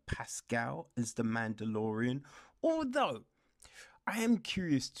 Pedro Pascal as the Mandalorian, although I am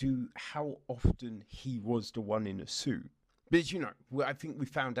curious to how often he was the one in a suit. Because, you know, I think we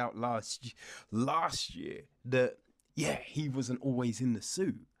found out last year that, yeah, he wasn't always in the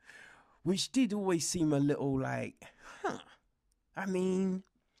suit, which did always seem a little like, I mean,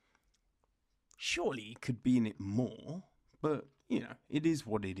 surely he could be in it more, but, you know, it is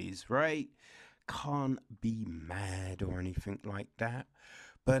what it is, right? Can't be mad or anything like that.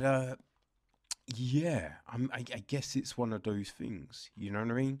 But, yeah, I guess it's one of those things, you know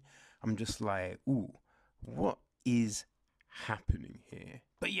what I mean? I'm just like, ooh, what is happening here?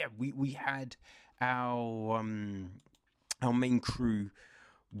 But yeah, we had our main crew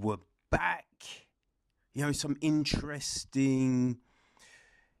were back. You know, some interesting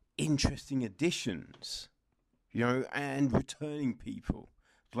additions, you know, and returning people.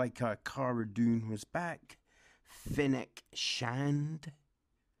 Like Cara Dune was back, Fennec Shand,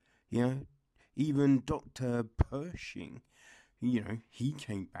 you know, even Dr. Pershing, you know, he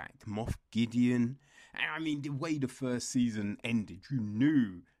came back, Moff Gideon. And I mean, the way the first season ended, you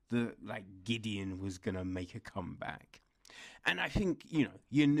knew that, like, Gideon was going to make a comeback. And I think, you know,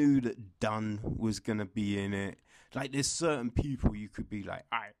 you knew that Dunn was going to be in it. Like, there's certain people you could be like,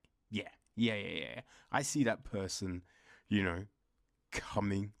 yeah. I see that person, you know,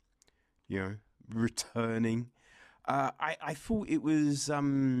 coming, you know, returning. I thought it was,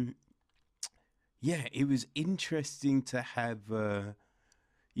 it was interesting to have,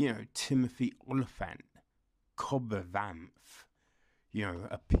 you know, Timothy Olyphant, Cobb Vanth, you know,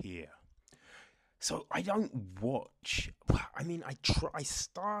 appear. So I don't watch. I mean, I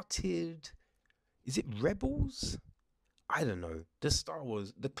started. Is it Rebels? I don't know. The Star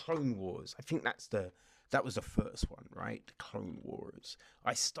Wars, the Clone Wars. I think that was the first one, right? The Clone Wars.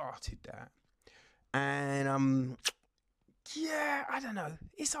 I started that, and yeah, I don't know.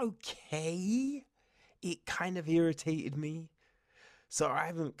 It's okay. It kind of irritated me, so I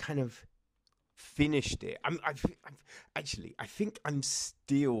haven't kind of finished it. I think I'm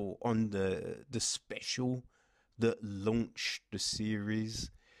still on the special that launched the series.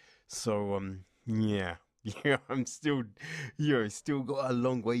 So yeah, I'm still, still got a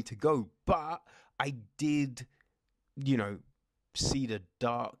long way to go. But I did, you know, see the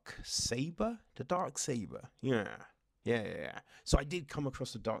Dark Saber. Yeah. So I did come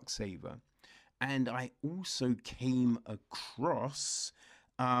across the Dark Saber, and I also came across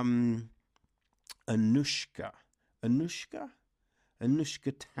Anushka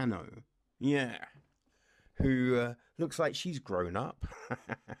Tano, yeah, who looks like she's grown up.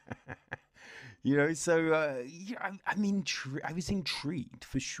 You know, so yeah, I was intrigued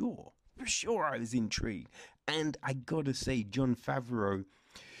for sure. I was intrigued, and I gotta say, Jon Favreau,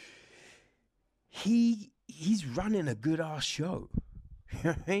 he's running a good ass show. You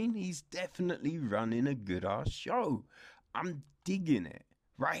know what I mean? He's definitely running a good ass show. I'm digging it.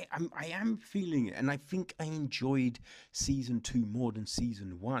 Right, I am feeling it, and I think I enjoyed season 2 more than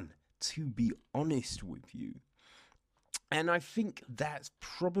season 1, to be honest with you. And I think that's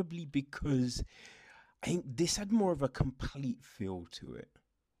probably because I think this had more of a complete feel to it.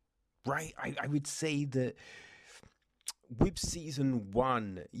 right? I would say that with season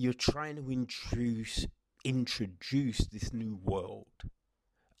one, you're trying to introduce this new world.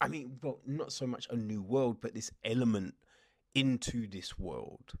 I mean, well, not so much a new world, but this element into this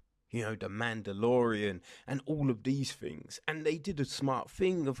world. You know, the Mandalorian and all of these things. And they did a smart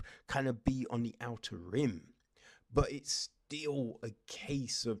thing of kind of be on the outer rim. But it's still a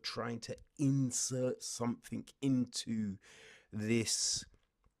case of trying to insert something into this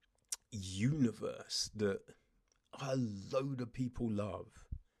universe that a load of people love.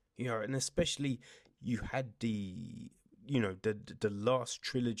 You know, and especially you had the last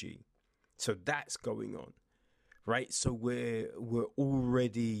trilogy. So that's going on. Right, so we're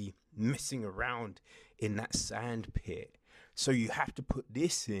already messing around in that sand pit. So you have to put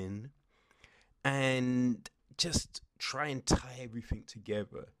this in and just try and tie everything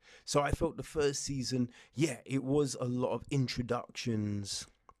together. So I felt the first season, yeah, it was a lot of introductions,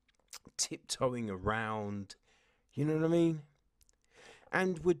 tiptoeing around, you know what I mean?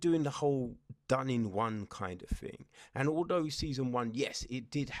 And we're doing the whole done in one kind of thing. And although season one, yes,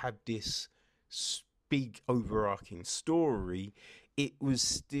 it did have this big overarching story, it was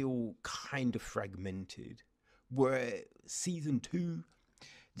still kind of fragmented. Where season two,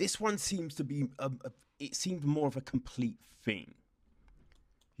 this one seems to be it seemed more of a complete thing,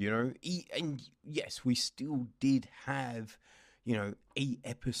 you know. And yes, we still did have 8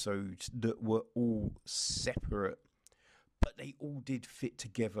 episodes that were all separate, but they all did fit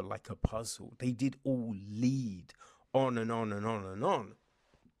together like a puzzle. They did all lead on and on and on and on.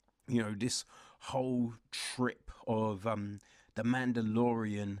 You know, this whole trip of the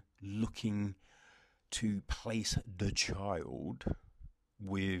Mandalorian looking to place the child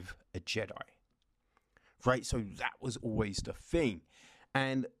with a Jedi. Right? So that was always the thing.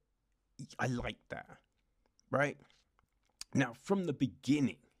 And I liked that. Right? Now, from the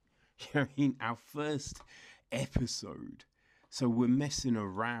beginning, our first episode, so we're messing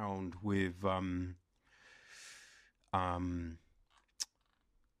around with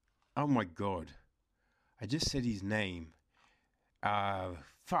oh my god, I just said his name. Vanth.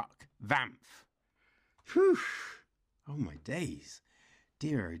 Whew. Oh my days.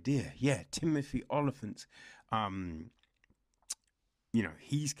 Dear oh dear. Yeah, Timothy Olyphant.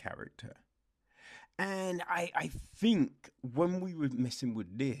 His character. And I think when we were messing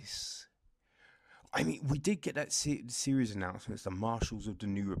with this, I mean, we did get that series announcements, the Marshals of the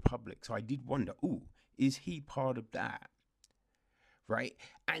New Republic. So I did wonder, is he part of that? Right?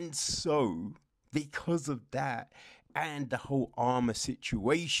 And so, because of that and the whole armor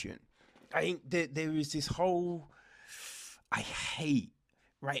situation, I think that there is this whole, I hate,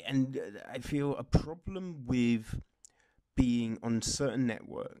 right? And I feel a problem with being on certain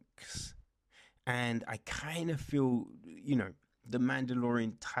networks. And I kind of feel, The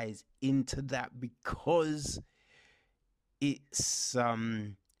Mandalorian ties into that because it's,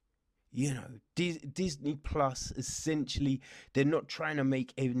 Disney Plus, essentially, they're not trying to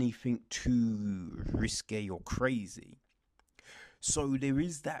make anything too risque or crazy. So there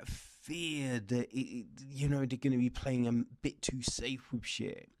is that fear that, they're going to be playing a bit too safe with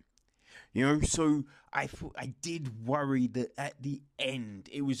shit. So I did worry that at the end,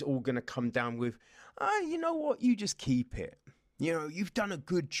 it was all going to come down with, you know what, you just keep it. You've done a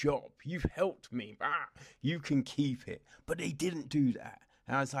good job. You've helped me. You can keep it. But they didn't do that.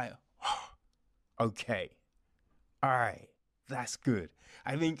 And I was like, okay. All right. That's good.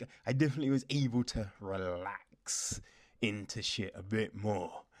 I think I definitely was able to relax into shit a bit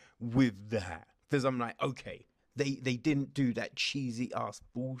more with that. Because I'm like, okay, they didn't do that cheesy ass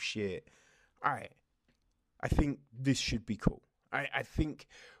bullshit. All right. I think this should be cool. I think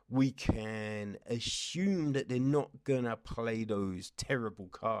we can assume that they're not going to play those terrible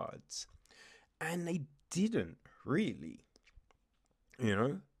cards. And they didn't, really.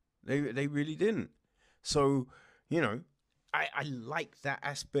 They really didn't. So, I like that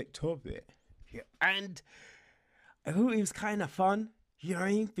aspect of it. Yeah. And I thought it was kind of fun,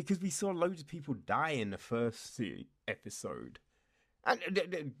 because we saw loads of people die in the first episode. And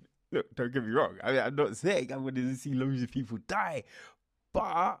look, don't get me wrong. I mean, I'm not saying I wanted to see loads of people die,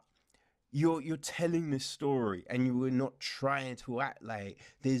 but you're telling this story, and you were not trying to act like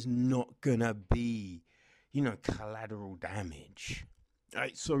there's not gonna be, collateral damage.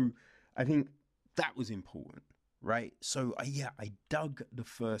 Right? So I think that was important, right? So I dug the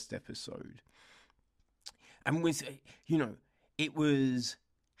first episode, and it was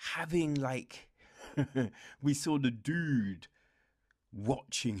having like we saw the dude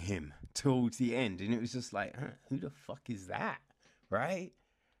watching him towards the end, and it was just like, who the fuck is that, right?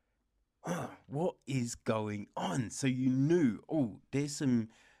 What is going on? So you knew, there's some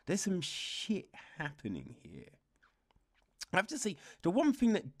there's some shit happening here. I have to say, the one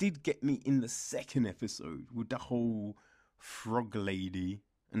thing that did get me in the second episode with the whole frog lady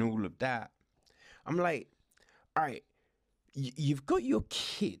and all of that, I'm like, all right, you've got your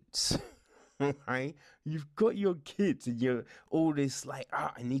kids, right? You've got your kids, and you're all this like,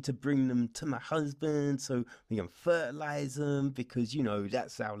 I need to bring them to my husband so we can fertilize them because, you know,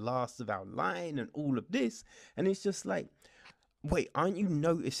 that's our last of our line and all of this. And it's just like, wait, aren't you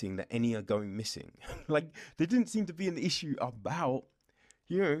noticing that any are going missing? Like, there didn't seem to be an issue about,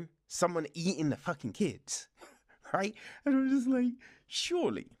 you know, someone eating the fucking kids, right? And I'm just like,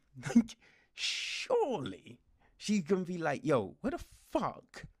 surely she's gonna be like, yo, where the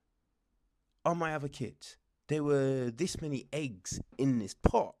fuck are my other kids? There were this many eggs in this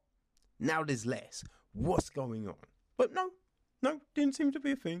pot. Now there's less. What's going on? But no, didn't seem to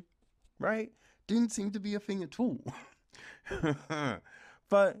be a thing, right? Didn't seem to be a thing at all.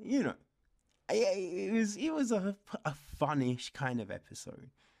 But you know, it was a funnish kind of episode.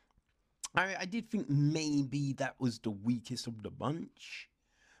 I did think maybe that was the weakest of the bunch,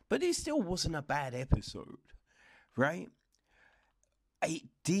 but it still wasn't a bad episode, right? It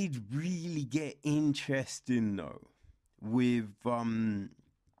did really get interesting though with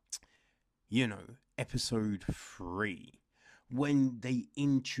you know, episode 3, when they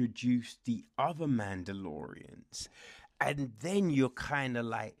introduced the other Mandalorians. And then you're kind of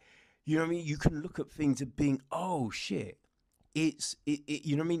like, you know what I mean? You can look at things as being, oh shit, it's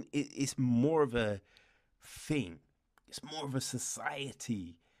you know what I mean? It's more of a thing. It's more of a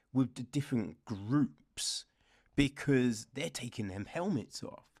society with the different groups, because they're taking them helmets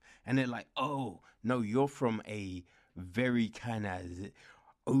off. And they're like, oh, no, you're from a very kind of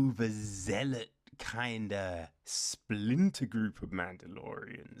overzealot kind of splinter group of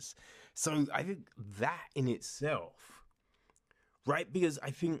Mandalorians. So I think that in itself, right? Because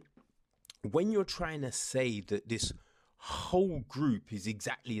I think when you're trying to say that this whole group is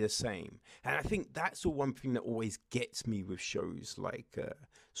exactly the same, and I think that's the one thing that always gets me with shows like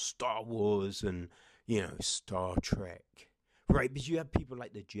Star Wars and, you know, Star Trek, right? Because you have people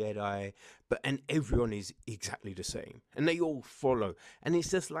like the Jedi, and everyone is exactly the same, and they all follow, and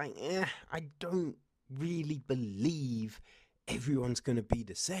it's just like, I don't really believe everyone's going to be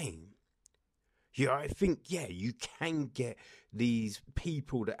the same. Yeah, I think, yeah, you can get these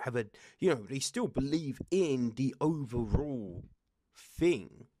people that have they still believe in the overall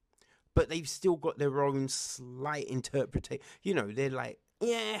thing, but they've still got their own slight interpretation. You know, they're like,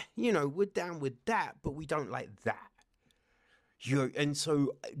 yeah, you know, we're down with that, but we don't like that. You know, and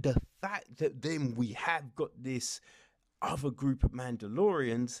so the fact that then we have got this other group of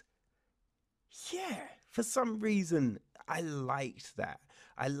Mandalorians, yeah, for some reason, I liked that.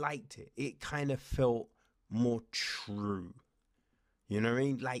 I liked it. It kind of felt more true. You know what I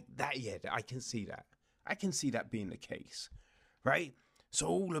mean? Like that, yeah, I can see that. I can see that being the case, right? So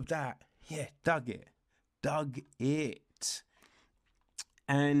all of that, yeah, dug it.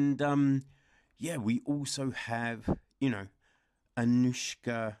 And, yeah, we also have, you know,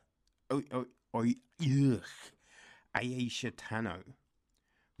 Anushka, Aisha Tano,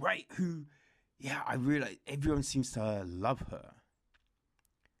 right? Who, yeah, I realize everyone seems to love her.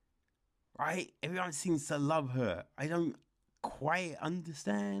 Right? Everyone seems to love her. I don't quite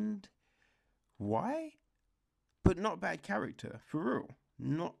understand why, but not a bad character, for real.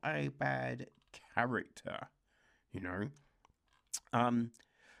 Not a bad character, you know?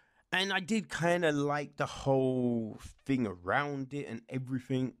 And I did kind of like the whole thing around it and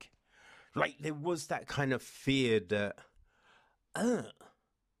everything. Like, there was that kind of fear that,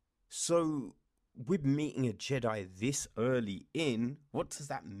 so with meeting a Jedi this early in, what does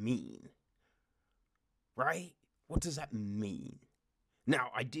that mean? Right? What does that mean?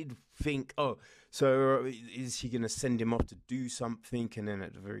 Now, I did think, oh, so is he going to send him off to do something, and then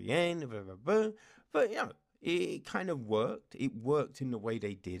at the very end, blah, blah, blah. But, you know, it kind of worked. It worked in the way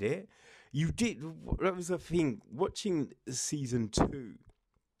they did it. That was the thing, watching season 2,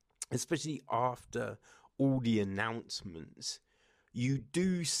 especially after all the announcements, you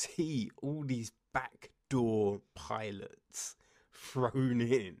do see all these backdoor pilots thrown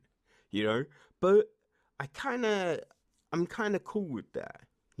in, you know? But I'm kind of cool with that,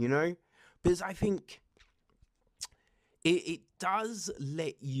 you know? Because I think it does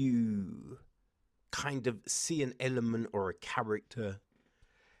let you kind of see an element or a character,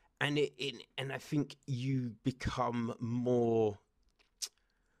 and and I think you become more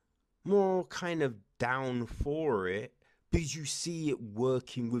kind of down for it because you see it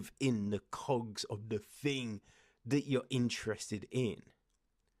working within the cogs of the thing that you're interested in,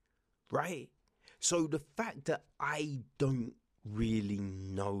 right? So the fact that I don't really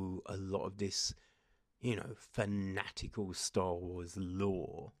know a lot of this, fanatical Star Wars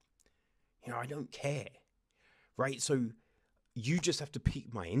lore. I don't care, right? So you just have to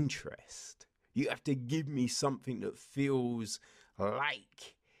pique my interest. You have to give me something that feels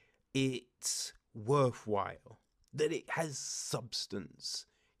like it's worthwhile, that it has substance,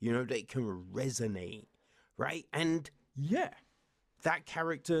 that it can resonate, right? And yeah, that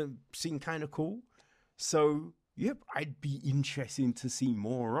character seemed kind of cool. So, yep, I'd be interested to see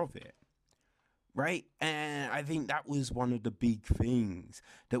more of it. Right? And I think that was one of the big things,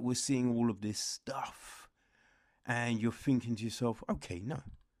 that we're seeing all of this stuff. And you're thinking to yourself, okay, no,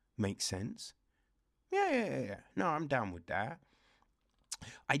 makes sense. Yeah. No, I'm down with that.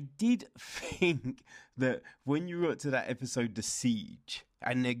 I did think that when you got to that episode, The Siege,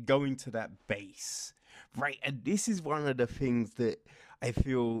 and they're going to that base, right? And this is one of the things that I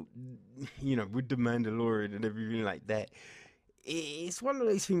feel, with The Mandalorian and everything like that, it's one of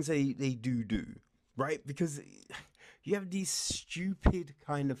those things they do, right? Because you have these stupid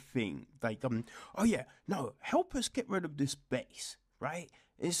kind of thing, like, oh yeah, no, help us get rid of this base, right?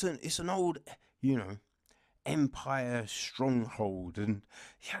 It's an old, Empire stronghold, and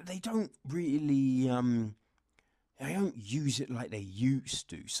yeah, they don't really they don't use it like they used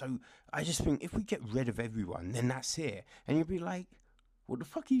to. So I just think if we get rid of everyone, then that's it. And you'll be like, what the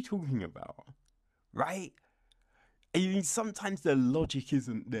fuck are you talking about? Right? And you mean, sometimes the logic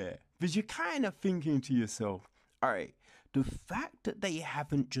isn't there, because you're kind of thinking to yourself, all right, the fact that they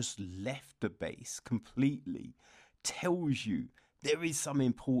haven't just left the base completely tells you there is some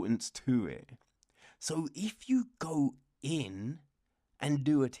importance to it. So if you go in and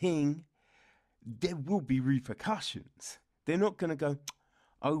do a thing, there will be repercussions. They're not going to go,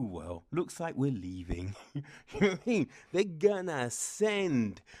 oh, well, looks like we're leaving. You know what I mean? They're going to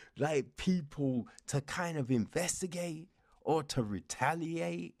send like people to kind of investigate or to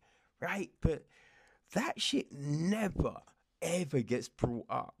retaliate, right? But that shit never, ever gets brought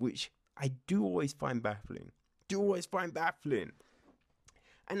up, which I do always find baffling.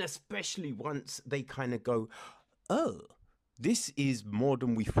 And especially once they kind of go, oh, this is more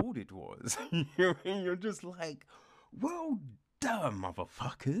than we thought it was. You know what I mean? You're just like, well done,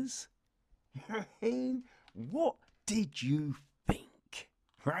 motherfuckers. You know what I mean? What did you think?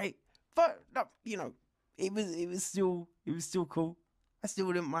 Right? But it was still cool. I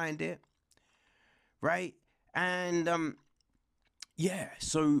still didn't mind it. Right? And yeah,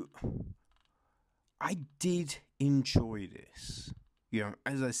 so I did enjoy this.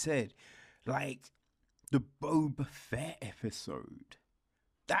 As I said, like the Boba Fett episode,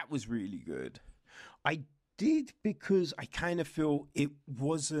 that was really good. I did, because I kind of feel it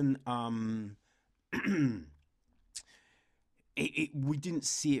wasn't we didn't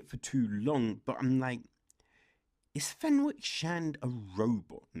see it for too long, but I'm like, is Fenwick Shand a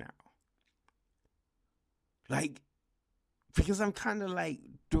robot now? Like, because I'm kind of like,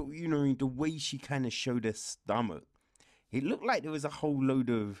 the way she kind of showed her stomach, it looked like there was a whole load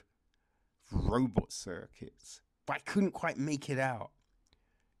of robot circuits, but I couldn't quite make it out.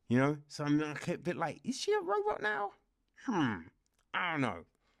 So I'm like a bit like, is she a robot now? I don't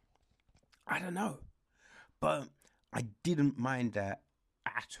know. But I didn't mind that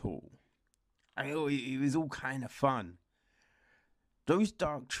at all. It was all kind of fun. Those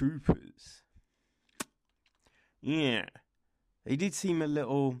Dark Troopers, yeah, they did seem a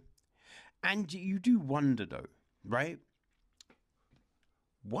little, and you do wonder though, right?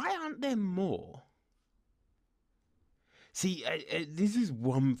 Why aren't there more? See, this is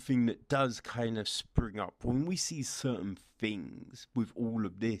one thing that does kind of spring up when we see certain things with all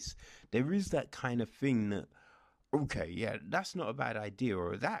of this. There is that kind of thing that, okay, yeah, that's not a bad idea,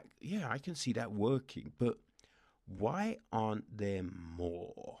 or that, yeah, I can see that working, but why aren't there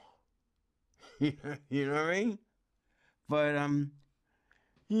more? You know what I mean? But,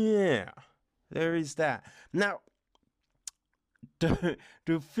 yeah, there is that. Now,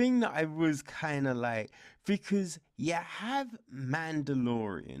 the thing that I was kind of like, because you have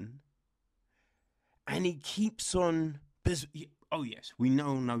Mandalorian, and he keeps on, oh yes, we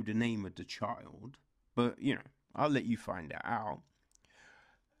know the name of the child, but I'll let you find that out.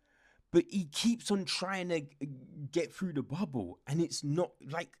 But he keeps on trying to get through the bubble, and it's not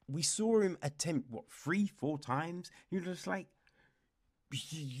like, we saw him attempt 3-4 times. You're just like,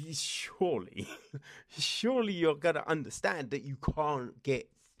 surely you're gonna understand that you can't get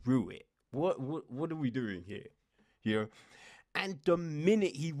through it. What are we doing here? And the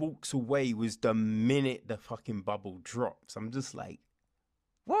minute he walks away was the minute the fucking bubble drops. I'm just like,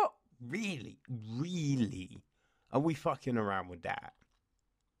 what? Really are we fucking around with that?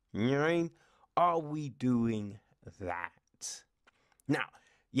 You know what I mean? Are we doing that? Now,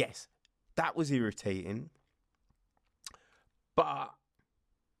 yes, that was irritating, but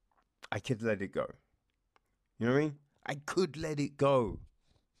I could let it go. You know what I mean? I could let it go.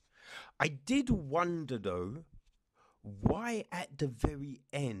 I did wonder though, why at the very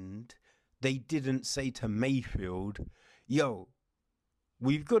end they didn't say to Mayfield, yo,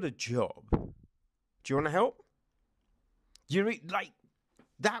 we've got a job. Do you want to help? You know, like,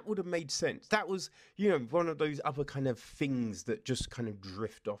 that would have made sense. That was, one of those other kind of things that just kind of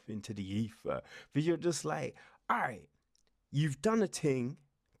drift off into the ether. But you're just like, all right, you've done a thing,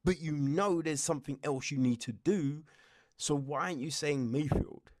 but you know there's something else you need to do. So why aren't you saying,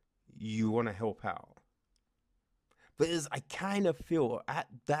 Mayfield, you want to help out? Because I kind of feel at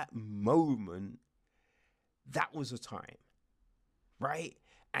that moment, that was a time, right?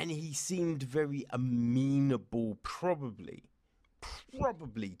 And he seemed very amenable, probably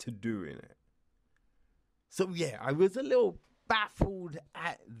to doing it. So yeah, I was a little baffled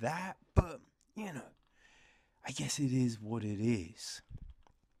at that, but I guess it is what it is.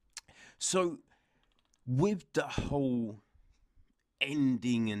 So with the whole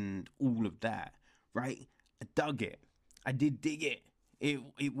ending and all of that, right? I dug it. I did dig it.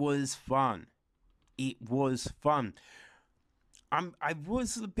 It was fun. It was fun. I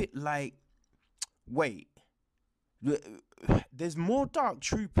was a bit like, wait, there's more Dark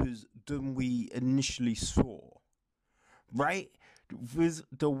Troopers than we initially saw, right? There's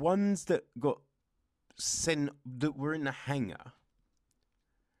the ones that got sent, that were in the hangar,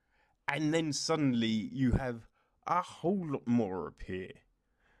 and then suddenly you have a whole lot more appear.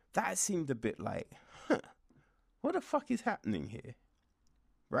 That seemed a bit like, what the fuck is happening here?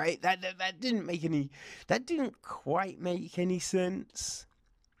 Right? That didn't quite make any sense.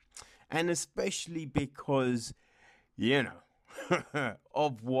 And especially because,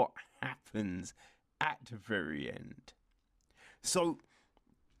 of what happens at the very end. So,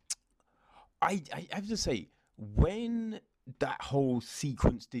 I have to say, when that whole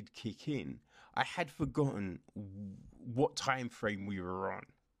sequence did kick in, I had forgotten what time frame we were on.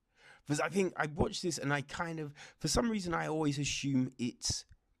 Because I think I watched this and I kind of, for some reason, I always assume it's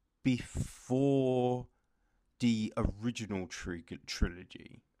before the original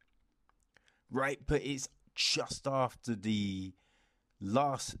trilogy. Right? But it's just after the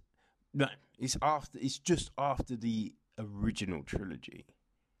last... No, it's just after the original trilogy.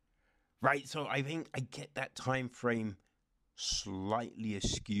 Right? So I think I get that time frame slightly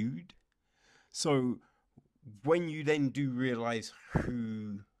askewed. So when you then do realize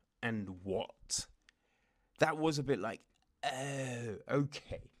who and what, that was a bit like, oh,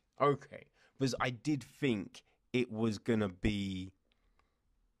 okay. Because I did think it was gonna be,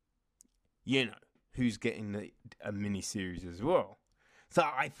 who's getting a mini-series as well. So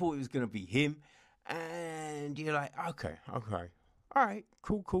I thought it was gonna be him, and you're like, okay, all right,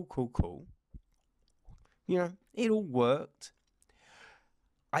 cool. It all worked.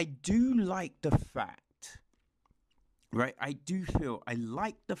 I do like the fact, right? I do feel I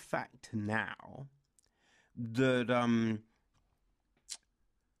like the fact now that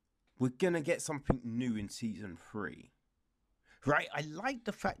we're gonna get something new in season 3. Right? I like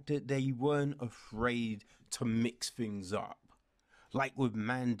the fact that they weren't afraid to mix things up. Like with the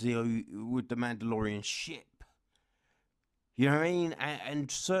Mandalorian ship. You know what I mean?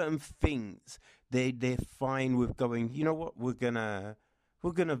 And certain things they're fine with going, you know what, we're gonna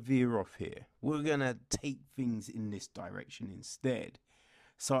veer off here. We're gonna take things in this direction instead.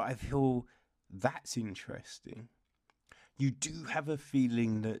 So I feel that's interesting. You do have a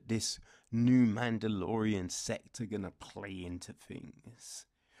feeling that this new Mandalorian sect are gonna play into things.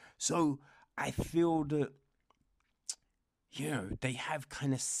 So I feel that, they have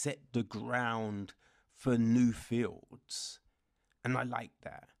kind of set the ground for new fields. And I like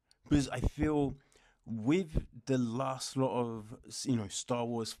that. Because I feel with the last lot of, Star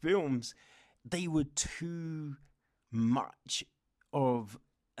Wars films, they were too much of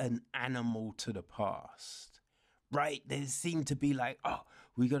an animal to the past, right? They seem to be like, oh,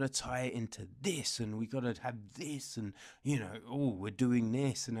 we got to tie it into this, and we got to have this, and, we're doing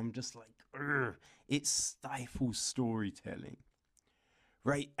this. And I'm just like, it stifles storytelling,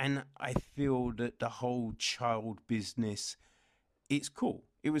 right? And I feel that the whole child business, it's cool.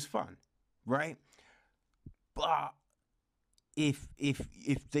 It was fun, right? But if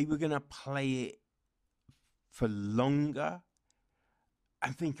they were gonna play it for longer,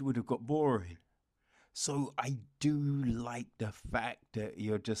 I think it would have got boring. So I do like the fact that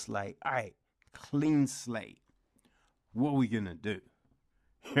you're just like, all right, clean slate. What are we gonna do?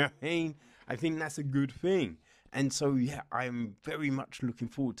 You know what I mean? I think that's a good thing. And so yeah, I'm very much looking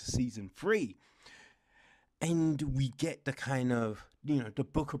forward to season 3. And we get the kind of the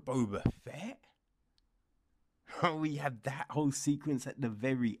Book of Boba Fett. We have that whole sequence at the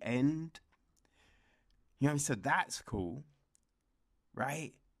very end. So that's cool,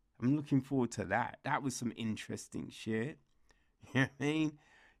 right? I'm looking forward to that. That was some interesting shit. You know what I mean?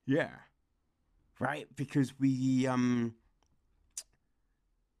 Yeah. Right? Because we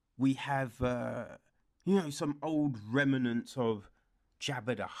have some old remnants of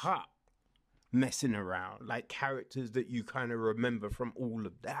Jabba the Hutt messing around, like characters that you kind of remember from all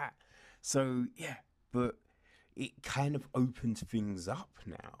of that. So yeah, but it kind of opens things up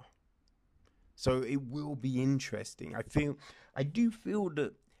now. So it will be interesting. I do feel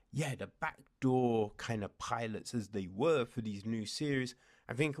that, yeah, the backdoor kind of pilots as they were for these new series,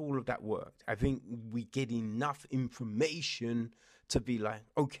 I think all of that worked. I think we get enough information to be like,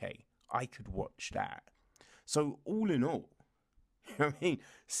 okay, I could watch that. So all in all,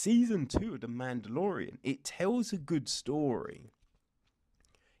 season 2 of The Mandalorian, it tells a good story.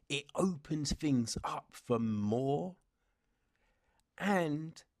 It opens things up for more.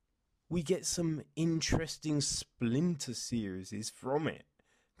 And we get some interesting splinter series from it.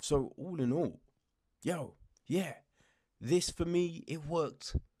 So all in all, this for me, it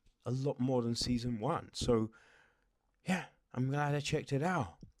worked a lot more than season 1. So yeah, I'm glad I checked it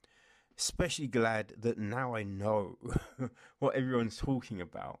out. Especially glad that now I know what everyone's talking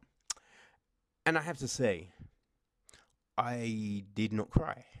about. And I have to say, I did not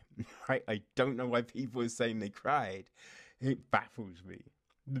cry. I don't know why people are saying they cried. It baffles me.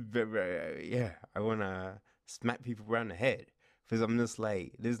 Yeah, I want to smack people around the head. Because I'm just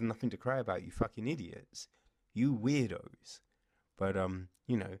like, there's nothing to cry about, you fucking idiots. You weirdos. But,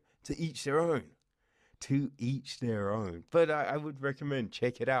 to each their own. To each their own. But I would recommend,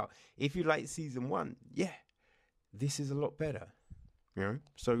 check it out. If you like season 1, yeah, this is a lot better.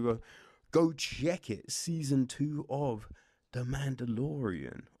 So go check it. Season 2 of The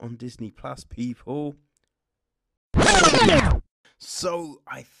Mandalorian on Disney Plus, people. So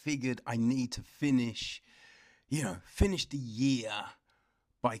I figured I need to finish the year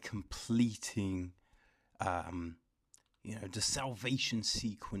by completing, the Salvation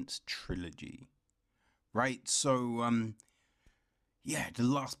Sequence trilogy. Right? So, the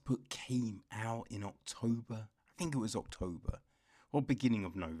last book came out in October. I think it was October or beginning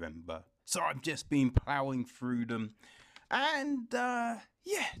of November. So I've just been plowing through them. And,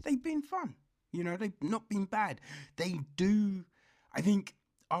 they've been fun. They've not been bad. They do, I think,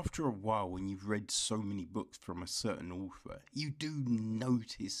 after a while, when you've read so many books from a certain author, you do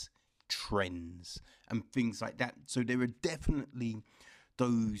notice trends and things like that. So there are definitely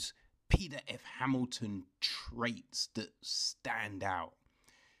those Peter F. Hamilton traits that stand out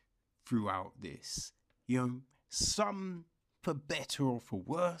throughout this. Some for better or for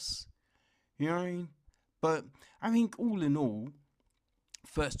worse. You know what I mean? But I think all in all,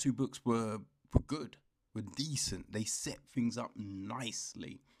 first 2 books were good, were decent. They set things up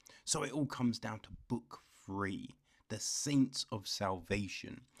nicely. So it all comes down to book 3, The Saints of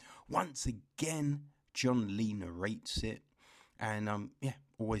Salvation. Once again, John Lee narrates it. And,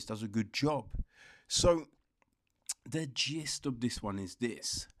 always does a good job. So the gist of this one is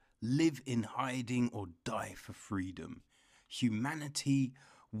this: live in hiding or die for freedom. Humanity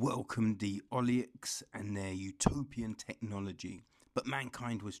welcomed the Olyx and their utopian technology, but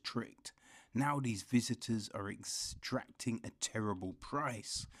mankind was tricked. Now these visitors are extracting a terrible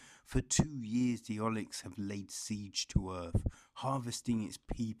price. For 2 years the Olyx have laid siege to Earth, harvesting its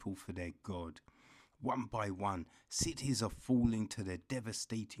people for their god. One by one, cities are falling to their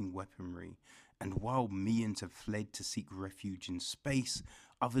devastating weaponry, and while millions have fled to seek refuge in space,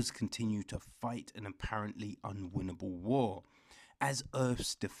 others continue to fight an apparently unwinnable war. As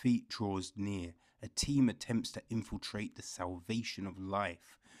Earth's defeat draws near, a team attempts to infiltrate the Salvation of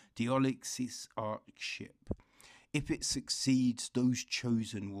Life, the Olyx's arch ship. If it succeeds, those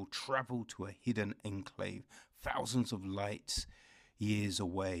chosen will travel to a hidden enclave, thousands of light years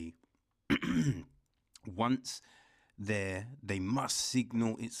away. Once there, they must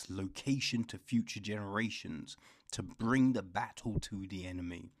signal its location to future generations to bring the battle to the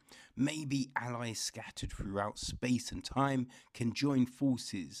enemy. Maybe allies scattered throughout space and time can join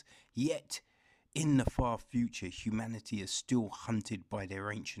forces, yet in the far future, humanity is still hunted by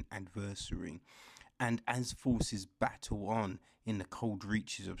their ancient adversary. And as forces battle on in the cold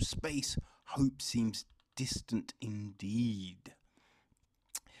reaches of space, hope seems distant indeed.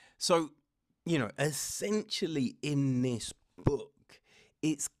 So, essentially in this book,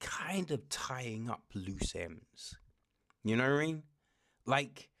 it's kind of tying up loose ends. You know what I mean?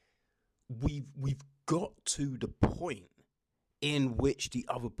 Like, we've got to the point in which the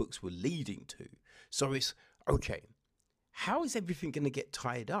other books were leading to. So it's, okay, how is everything going to get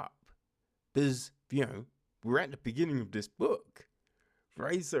tied up? Because, we're at the beginning of this book,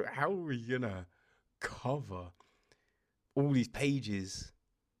 right? So how are we going to cover all these pages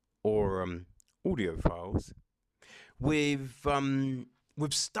or audio files with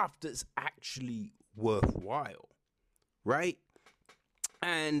stuff that's actually worthwhile, right?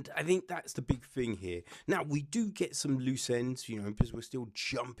 And I think that's the big thing here. Now, we do get some loose ends, because we're still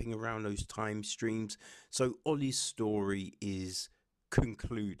jumping around those time streams. So Ollie's story is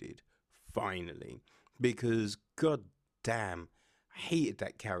concluded, finally, because god damn, I hated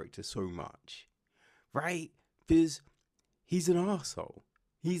that character so much, right? Because he's an arsehole.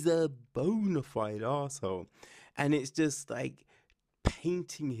 He's a bona fide arsehole. And it's just like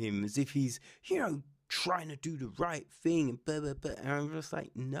painting him as if he's, trying to do the right thing and blah, blah, blah. And I'm just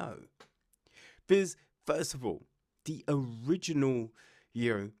like, no. Because, first of all, the original,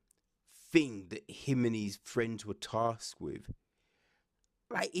 thing that him and his friends were tasked with,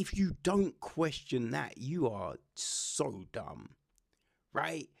 like, if you don't question that, you are so dumb,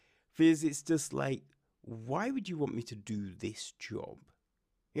 right? Because it's just like, why would you want me to do this job?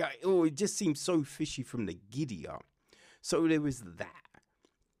 Yeah, it just seems so fishy from the giddy up. So there was that.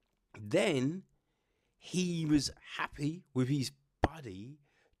 Then he was happy with his buddy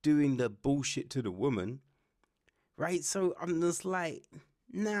doing the bullshit to the woman, right? So I'm just like,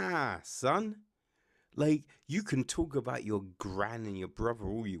 nah, son. Like, you can talk about your gran and your brother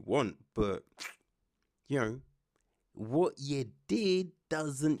all you want, but, what you did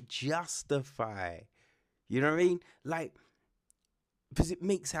doesn't justify. You know what I mean? Like, because it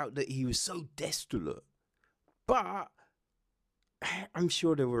makes out that he was so desolate. But I'm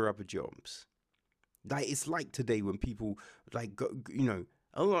sure there were other jobs. Like, it's like today when people, like, go,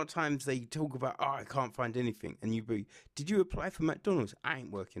 a lot of times they talk about, oh, I can't find anything. And you be, did you apply for McDonald's? I ain't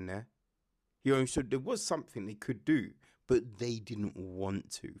working there. So there was something they could do, but they didn't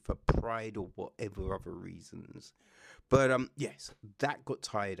want to for pride or whatever other reasons. But, yes, that got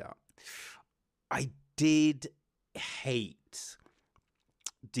tied up. I did hate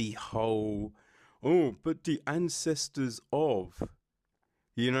the whole, oh, but the ancestors of,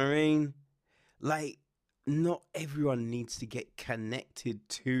 you know what I mean? Like, not everyone needs to get connected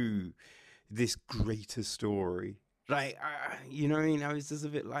to this greater story. Like, you know what I mean? I was just a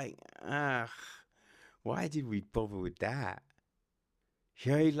bit like, why did we bother with that?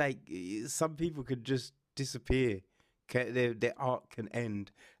 Like, some people could just disappear. Their arc can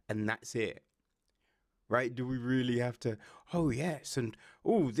end, and that's it. Right? Do we really have to, oh, yes, and,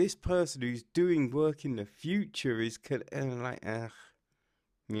 oh, this person who's doing work in the future is, and like,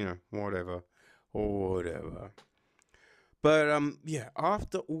 whatever. Or whatever. But yeah,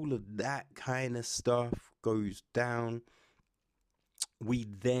 after all of that kind of stuff goes down, we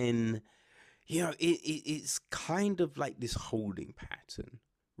then, it's kind of like this holding pattern,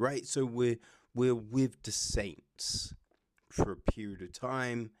 right? So we're with the Saints for a period of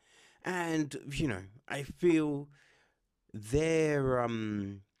time, and I feel their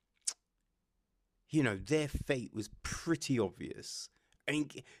their fate was pretty obvious. I mean,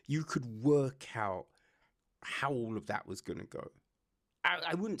 you could work out how all of that was going to go.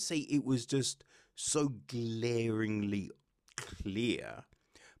 I wouldn't say it was just so glaringly clear,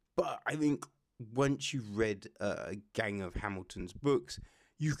 but I think once you've read a gang of Hamilton's books,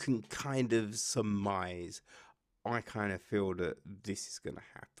 you can kind of surmise, I kind of feel that this is going to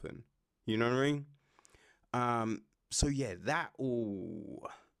happen. You know what I mean? So yeah, that all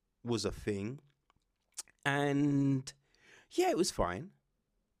was a thing. And yeah, it was fine,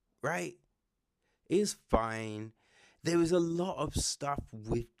 right? It was fine. There was a lot of stuff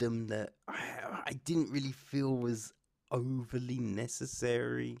with them that I didn't really feel was overly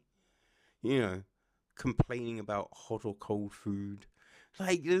necessary. Complaining about hot or cold food.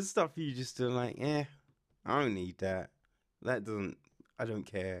 Like, there's stuff you just are like, I don't need that. I don't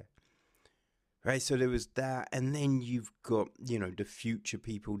care. Right, so there was that. And then you've got, the future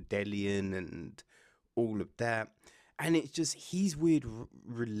people, Delian and all of that. And it's just his weird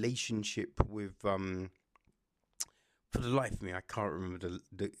relationship with, for the life of me, I can't remember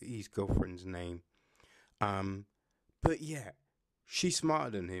his girlfriend's name. But yeah, she's smarter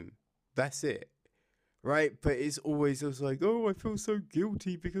than him. That's it. Right? But it's always like, oh, I feel so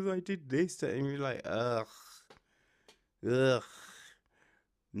guilty because I did this. And you're like, ugh.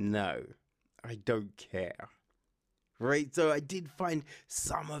 No, I don't care. Right? So I did find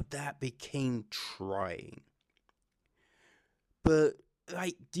some of that became trying. But,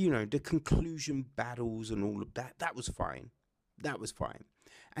 like, the conclusion battles and all of that, that was fine. That was fine.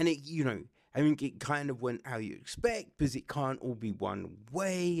 And it, I think it kind of went how you expect, because it can't all be one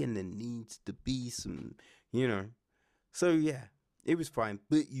way, and there needs to be some, So yeah, it was fine.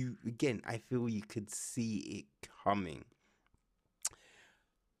 But I feel you could see it coming.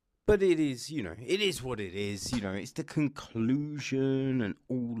 But it is, it is what it is. It's the conclusion and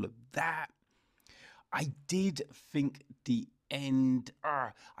all of that. I did think the end.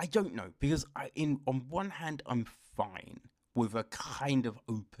 I don't know, because on one hand, I'm fine with a kind of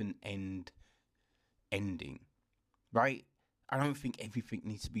open ending, right? I don't think everything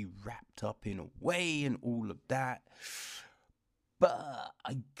needs to be wrapped up in a way and all of that. But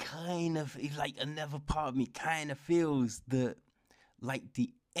I kind of, like, another part of me kind of feels that, like,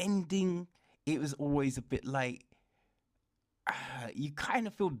 the ending, it was always a bit like, you kind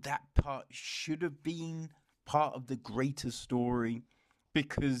of feel that part should have been part of the greater story,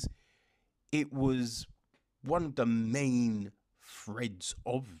 because it was one of the main threads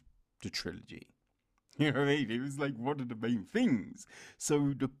of the trilogy. You know what I mean? It was like one of the main things.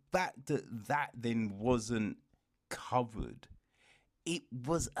 So the fact that then wasn't covered, it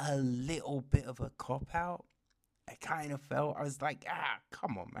was a little bit of a cop-out. I kind of felt, I was like,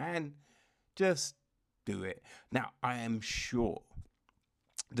 come on, man. Just do it. Now, I am sure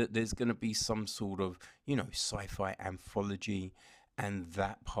that there's going to be some sort of, sci-fi anthology, and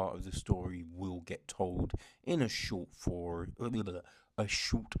that part of the story will get told in a short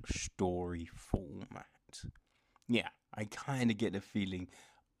story format. Yeah, I kind of get the feeling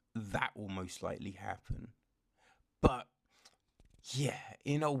that will most likely happen. But yeah,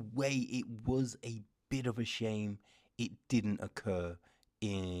 in a way, it was a bit of a shame it didn't occur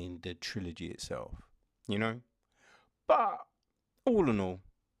in the trilogy itself, But all in all,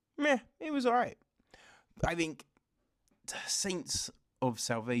 it was alright. I think Saints of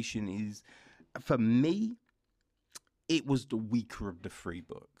Salvation is, for me, it was the weaker of the three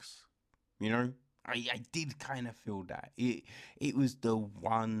books. I did kind of feel that. It was the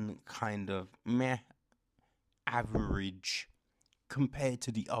one kind of average compared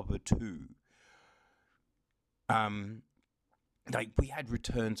to the other two. Like, we had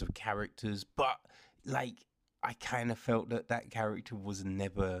returns of characters, but, like, I kind of felt that character was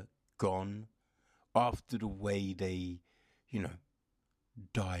never gone after the way they,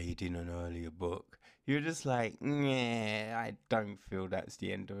 died in an earlier book. You're just like, I don't feel that's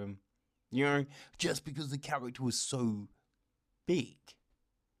the end of him. Just because the character was so big,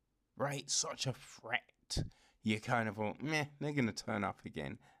 right? Such a threat. You kind of thought, they're going to turn up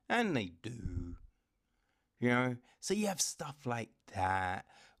again. And they do. So you have stuff like that,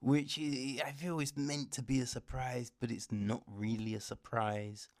 which I feel is meant to be a surprise, but it's not really a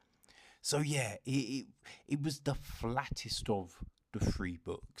surprise. So yeah, it was the flattest of the three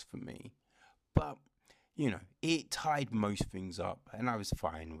books for me. But, it tied most things up, and I was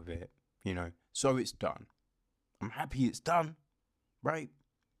fine with it, So it's done. I'm happy it's done, right?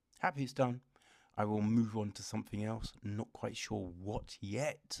 Happy it's done. I will move on to something else. Not quite sure what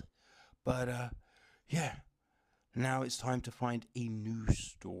yet. But, yeah. Now it's time to find a new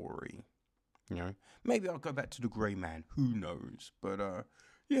story. Maybe I'll go back to the Grey Man. Who knows? But,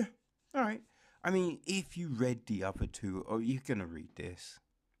 yeah. All right. I mean, if you read the other two, you're going to read this.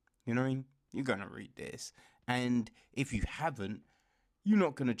 You know what I mean? You're going to read this. And if you haven't, you're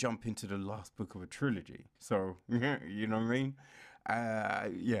not going to jump into the last book of a trilogy. So, you know what I mean?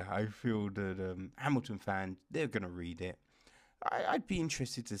 Yeah, I feel that Hamilton fans, they're going to read it. I'd be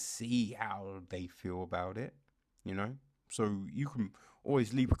interested to see how they feel about it, So you can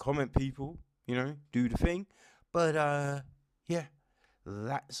always leave a comment, people, do the thing. But, yeah,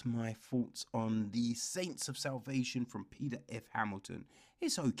 that's my thoughts on the Saints of Salvation from Peter F. Hamilton.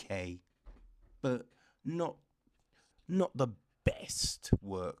 It's okay, but not the best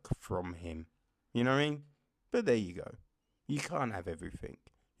work from him. You know what I mean? But there you go. You can't have everything.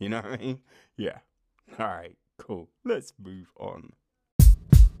 You know what I mean? Yeah. All right, cool. Let's move on.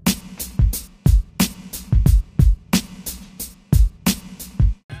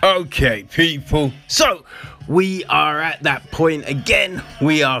 Okay, people. So, we are at that point again.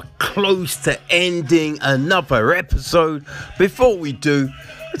 We are close to ending another episode. Before we do,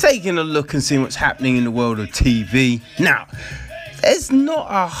 we're taking a look and seeing what's happening in the world of TV. Now, there's not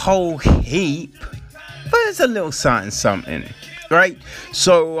a whole heap, but there's a little something, right?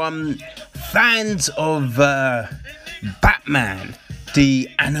 So, fans of Batman, the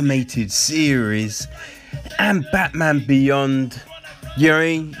animated series, and Batman Beyond,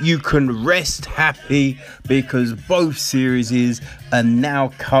 you can rest happy because both series are now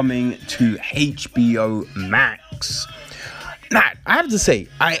coming to HBO Max. Now, I have to say,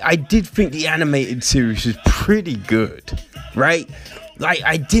 I did think the animated series was pretty good, right? Like,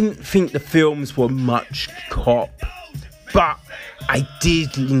 I didn't think the films were much cop, but I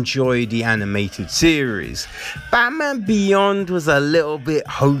did enjoy the animated series. Batman Beyond was a little bit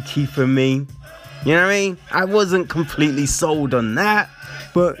hokey for me. You know what I mean? I wasn't completely sold on that,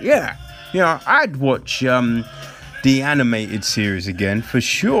 but yeah, I'd watch the animated series again for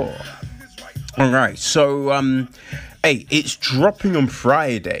sure. Alright, so hey, it's dropping on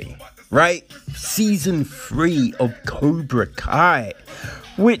Friday, right? Season 3 of Cobra Kai,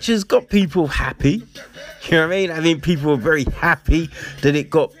 which has got people happy. You know what I mean? I think people are very happy that it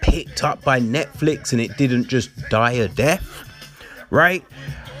got picked up by Netflix and it didn't just die a death, right?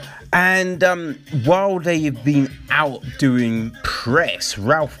 And while they have been out doing press,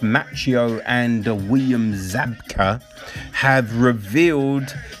 Ralph Macchio and William Zabka have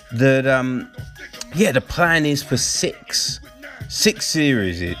revealed that, the plan is for six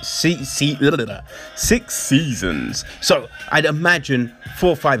series, 6 seasons. So I'd imagine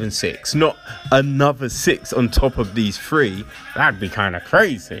 4, 5, and 6, not another 6 on top of these 3. That'd be kind of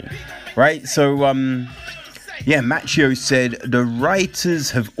crazy, right? So, Macchio said the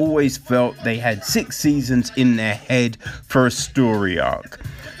writers have always felt they had 6 seasons in their head for a story arc.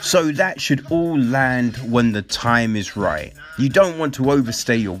 So that should all land when the time is right. You don't want to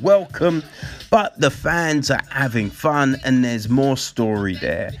overstay your welcome, but the fans are having fun and there's more story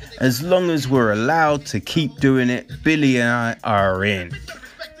there. As long as we're allowed to keep doing it, Billy and I are in.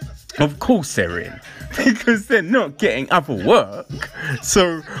 Of course they're in, because they're not getting other work.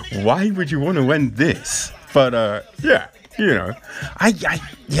 So why would you want to end this? But I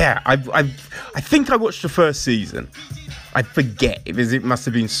think I watched the first season. I forget because it must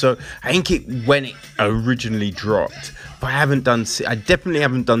have been so. I think it when it originally dropped, but I definitely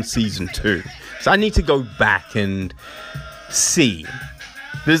haven't done season 2. So I need to go back and see.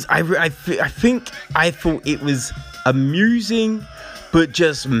 Because I think I thought it was amusing, but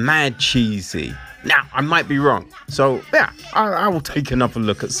just mad cheesy. Now I might be wrong. So yeah, I will take another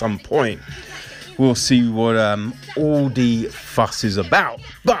look at some point. We'll see what all the fuss is about.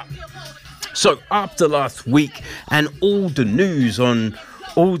 But so after last week and all the news on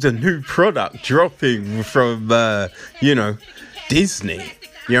all the new product dropping from Disney,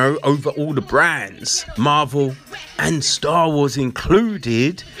 over all the brands, Marvel and Star Wars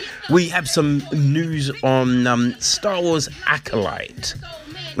included, we have some news on Star Wars Acolyte,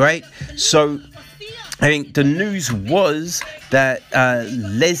 right? So I think the news was that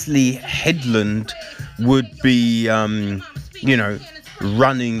Leslie Headland would be,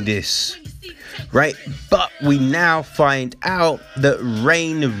 running this, right? But we now find out that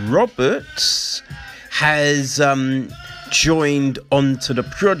Rain Roberts has joined onto the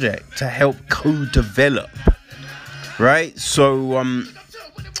project to help co-develop, right? So,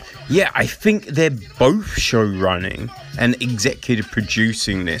 I think they're both show running and executive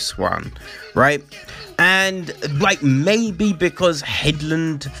producing this one, right? And maybe because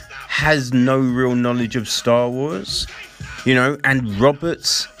Headland has no real knowledge of Star Wars, and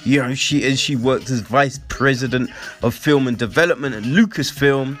Roberts, she works as vice president of film and development at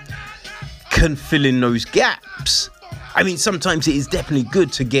Lucasfilm, can fill in those gaps. I mean, sometimes it is definitely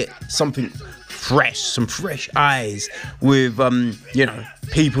good to get something fresh, some fresh eyes with,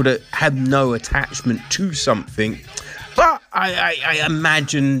 people that have no attachment to something. But I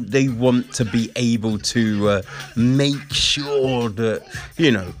imagine they want to be able to make sure that,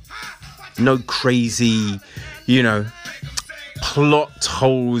 no crazy, plot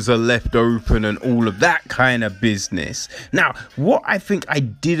holes are left open and all of that kind of business. Now, what I think I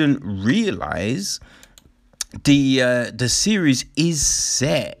didn't realize, the series is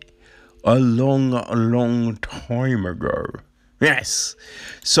set a long time ago. Yes.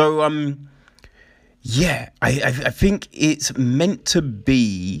 So, I think it's meant to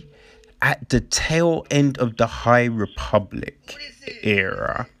be at the tail end of the High Republic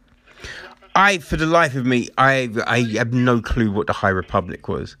era. For the life of me, I have no clue what the High Republic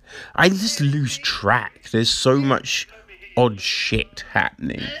was. I just lose track. There's so much odd shit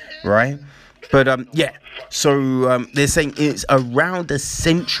happening, right? But so they're saying it's around a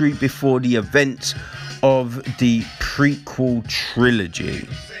century before the events of the prequel trilogy.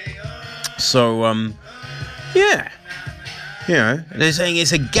 So they're saying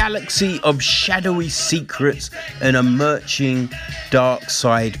it's a galaxy of shadowy secrets and emerging dark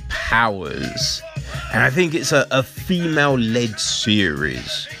side powers. And I think it's a female-led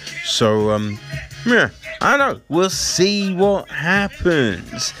series. So, I don't know. We'll see what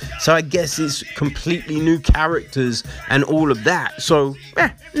happens. So I guess it's completely new characters and all of that. So,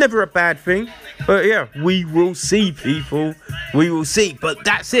 never a bad thing. But yeah, we will see, people. We will see. But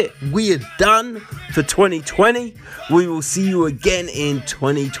that's it. We are done for 2020. We will see you again in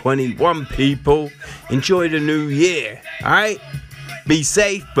 2021, people. Enjoy the new year. Alright? Be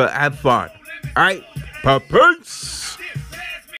safe, but have fun. Alright? Peace.